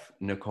Hilary Duff,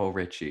 Nicole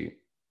Richie.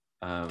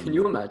 Can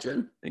you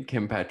imagine?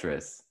 Kim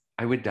Petras.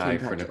 I would die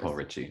for Nicole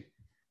Richie.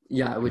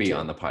 Yeah, I would be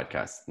on the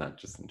podcast, not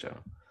just in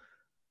general.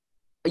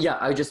 Yeah,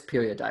 I just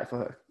period die for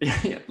her.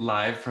 Yeah,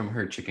 live from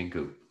her chicken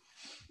coop.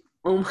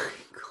 Oh my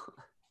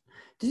God.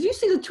 Did you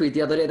see the tweet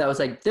the other day that was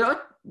like,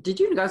 did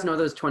you guys know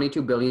there's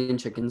 22 billion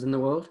chickens in the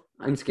world?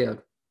 I'm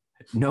scared.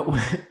 No,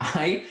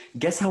 I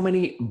guess how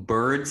many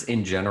birds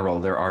in general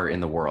there are in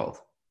the world.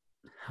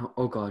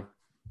 Oh God.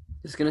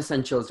 It's going to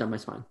send chills down my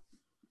spine.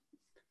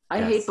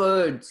 I hate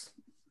birds.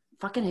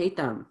 Fucking hate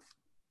them.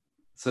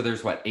 So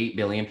there's 8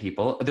 billion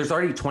people? There's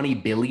already 20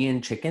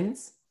 billion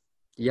chickens?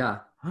 Yeah.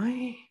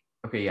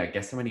 Okay, yeah,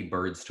 guess how many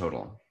birds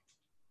total?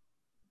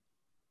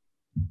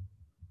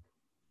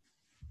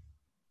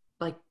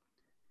 Like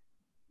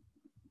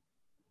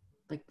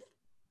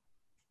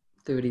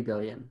 30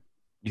 billion.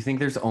 You think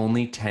there's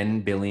only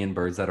 10 billion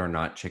birds that are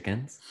not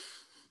chickens?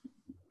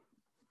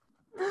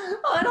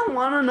 I don't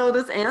want to know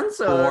this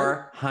answer.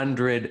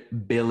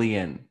 400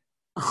 billion.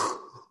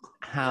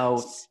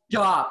 How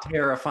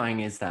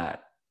terrifying is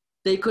that?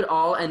 They could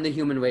all end the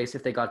human race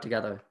if they got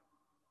together.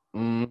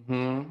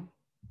 Mm-hmm.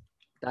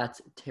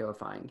 That's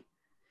terrifying.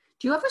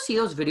 Do you ever see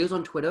those videos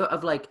on Twitter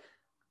of like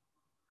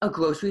a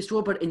grocery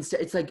store, but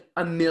instead it's like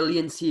a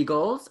million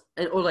seagulls,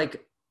 or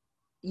like,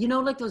 you know,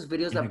 like those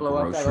videos that blow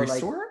up that are like,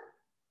 store?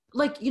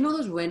 Like, you know,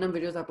 those random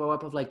videos that blow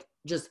up of like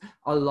just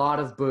a lot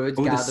of birds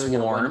gathering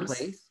in one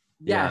place.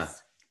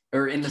 Yes. Yeah.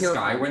 Or in the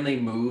sky when they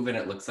move and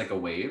it looks like a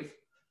wave.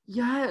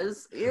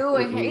 Yes. Ew,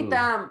 I hate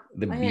them.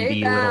 The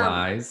beady little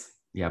eyes.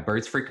 Yeah,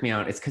 birds freak me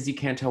out. It's because you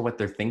can't tell what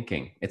they're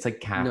thinking. It's like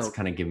cats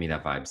kind of give me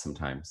that vibe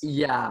sometimes.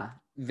 Yeah,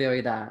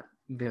 very that.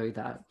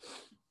 But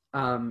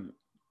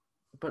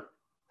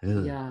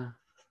yeah.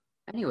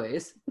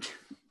 Anyways.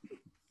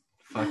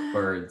 Fuck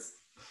birds.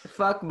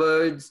 Fuck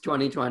birds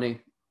 2020.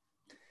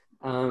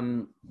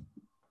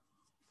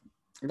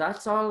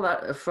 That's all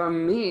that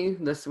from me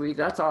this week.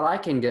 That's all I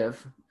can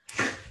give.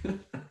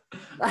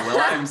 Well,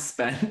 I'm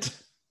spent.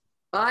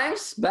 I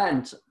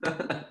spent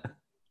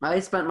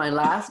my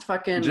last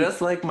fucking...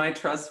 Just like my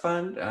trust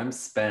fund, I'm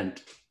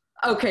spent.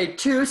 Okay,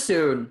 too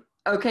soon.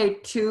 Okay,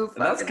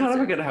 That's kind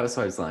of a good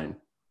Housewives line.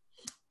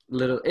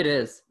 It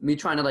is. Me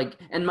trying to like...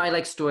 And my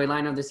like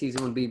storyline of the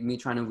season would be me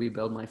trying to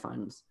rebuild my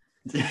funds.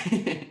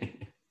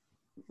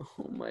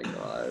 Oh my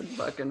God.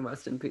 Fucking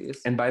rest in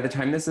peace. And by the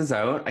time this is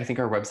out, I think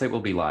our website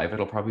will be live.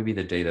 It'll probably be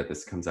the day that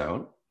this comes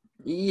out.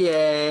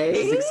 Yay. Which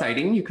is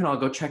exciting. You can all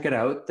go check it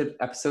out. The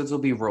episodes will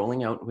be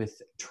rolling out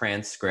with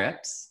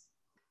transcripts.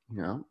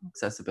 You know,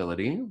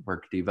 accessibility,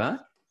 Work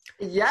Diva.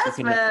 Yes,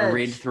 you can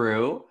read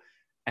through.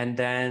 And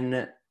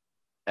then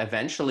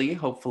eventually,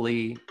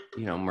 hopefully,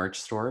 you know, merch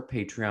store,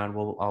 Patreon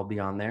will all be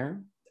on there.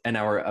 And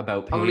our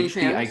About page,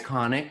 the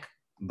iconic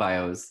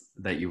bios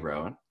that you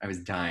wrote. I was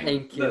dying.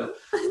 Thank you.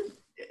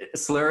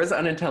 Slurs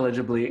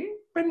unintelligibly,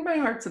 but my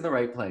heart's in the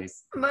right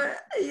place.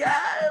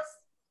 Yes.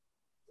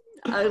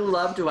 I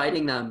loved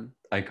writing them.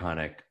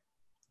 Iconic.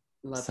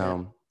 Love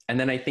it. And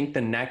then I think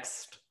the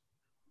next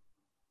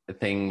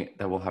thing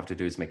that we'll have to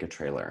do is make a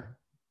trailer.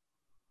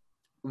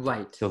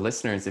 Right. So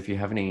listeners, if you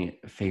have any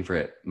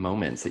favorite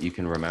moments that you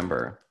can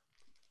remember,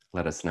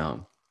 let us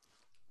know.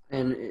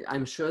 And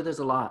I'm sure there's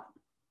a lot.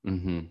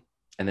 Mm-hmm.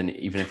 And then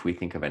even if we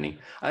think of any,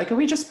 can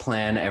we just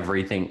plan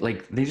everything?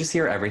 Like they just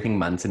hear everything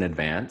months in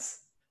advance.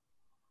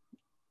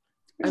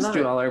 We just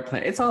do all our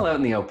plan. It's all out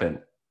in the open.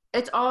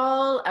 It's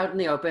all out in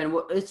the open.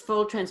 It's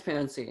full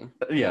transparency.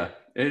 Yeah,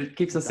 it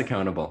keeps us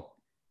accountable.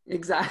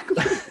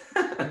 Exactly.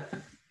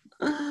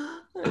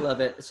 I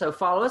love it. So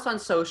follow us on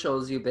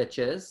socials, you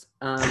bitches.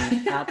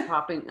 At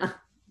popping,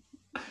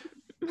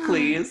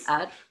 Please.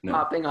 At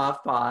popping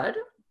off pod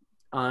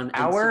on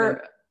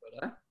our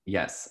Instagram.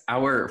 Yes,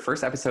 our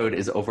first episode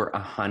is over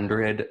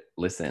 100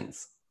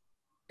 listens.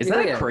 Isn't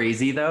that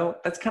crazy though?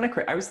 That's kind of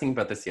crazy. I was thinking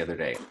about this the other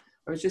day.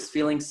 I was just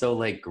feeling so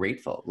like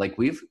grateful. Like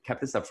we've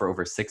kept this up for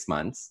over 6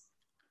 months.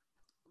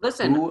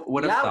 Listen, who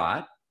would have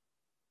thought?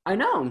 I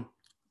know.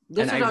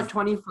 This is our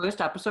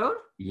 21st episode.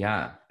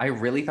 Yeah, I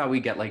really thought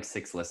we'd get like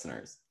 6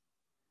 listeners.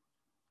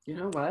 You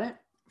know what?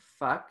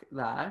 Fuck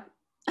that.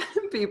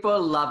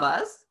 People love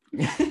us,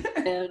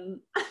 and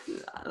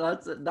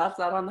that's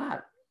that on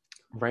that.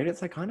 Right?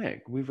 It's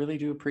iconic. We really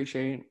do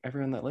appreciate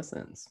everyone that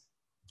listens.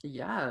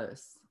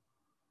 Yes.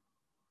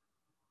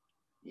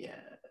 Yeah.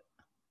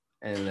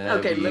 And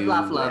okay, live,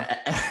 laugh, love.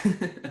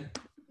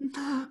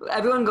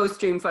 Everyone go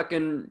stream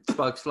fucking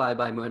Sparks Fly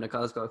by Miranda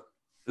Cosgrove.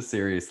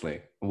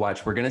 Seriously.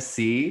 Watch, we're going to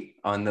see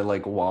on the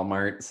like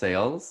Walmart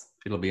sales,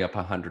 it'll be up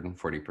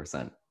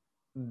 140%.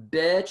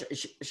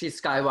 Bitch, she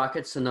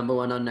skyrockets to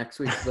 #1 on next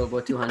week's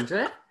Billboard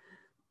 200.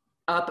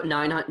 Up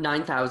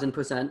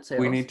 9,000% sales.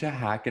 We need to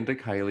hack into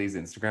Kylie's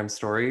Instagram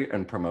story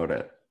and promote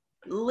it.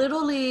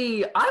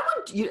 Literally,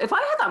 if I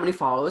had that many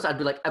followers, I'd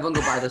be like, everyone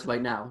go buy this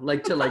right now.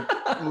 Like to like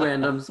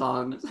random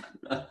songs.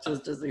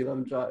 Just to see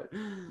them try.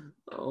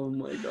 Oh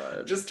my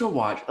God. Just to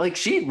watch. Like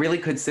she really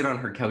could sit on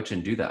her couch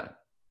and do that.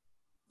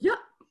 Yeah.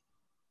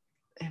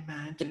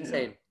 Imagine.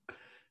 Insane.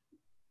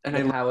 And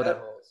I love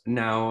that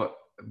now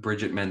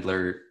Bridget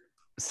Mendler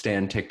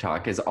stan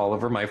TikTok is all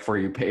over my For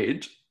You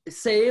page.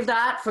 Save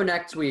that for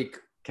next week.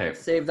 Okay.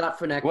 Save that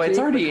for next week. Well, it's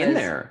already in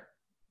there.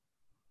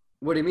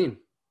 What do you mean?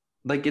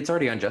 Like, it's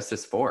already on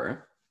Justice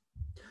 4.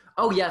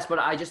 Oh, yes, but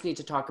I just need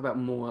to talk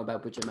more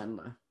about Bridget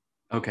Mendler.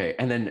 Okay,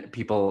 and then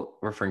people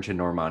referring to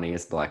Normani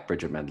as Black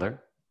Bridget Mendler?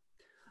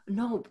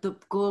 No, the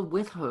girl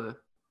with her.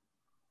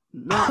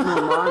 Not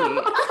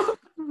Normani.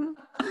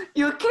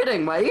 You're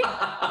kidding, right?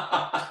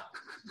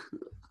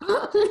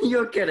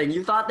 You're kidding.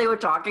 You thought they were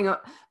talking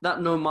that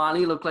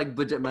Normani looked like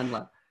Bridget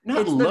Mendler.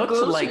 Not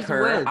looked like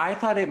her. With. I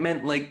thought it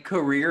meant like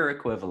career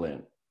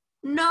equivalent.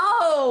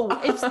 No,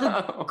 it's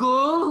the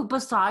girl who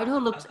beside her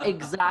looks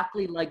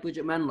exactly like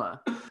Bridget Mendler.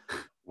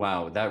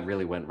 Wow, that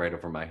really went right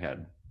over my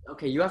head.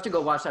 Okay, you have to go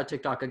watch that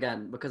TikTok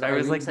again because I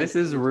was like, this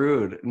is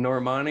rude.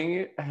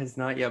 Normani has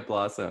not yet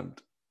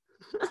blossomed.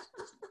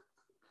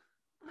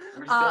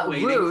 We're still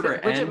waiting rude. for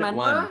Bridget N1.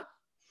 Mendler.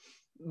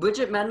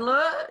 Bridget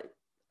Mendler,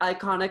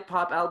 iconic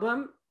pop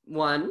album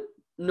 1.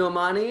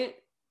 Normani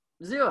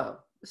 0.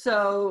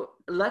 So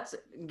let's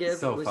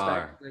give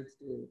respect.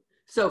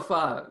 So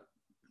far.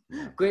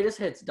 Greatest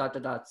hits, ...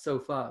 so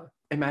far.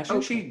 Imagine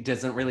she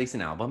doesn't release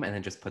an album and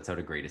then just puts out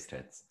a greatest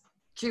hits.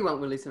 She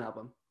won't release an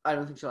album. I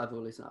don't think she'll ever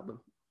release an album.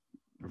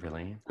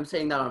 Really? I'm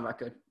saying that on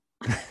record.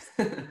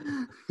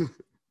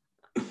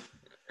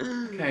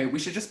 Okay, we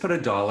should just put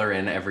 $1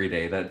 in every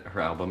day that her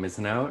album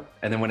isn't out.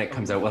 And then when it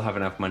comes out, we'll have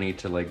enough money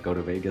to like go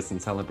to Vegas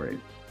and celebrate.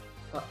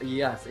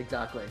 Yes,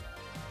 exactly.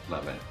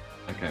 Love it.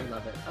 Okay. I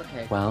love it.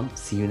 Okay. Well,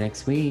 see you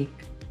next week.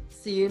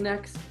 See you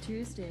next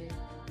Tuesday.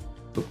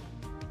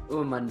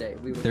 Or Monday.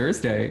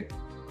 Thursday.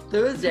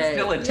 Thursday.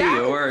 Still a T,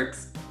 it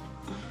works.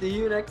 See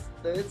you next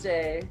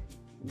Thursday.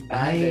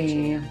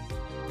 Bye.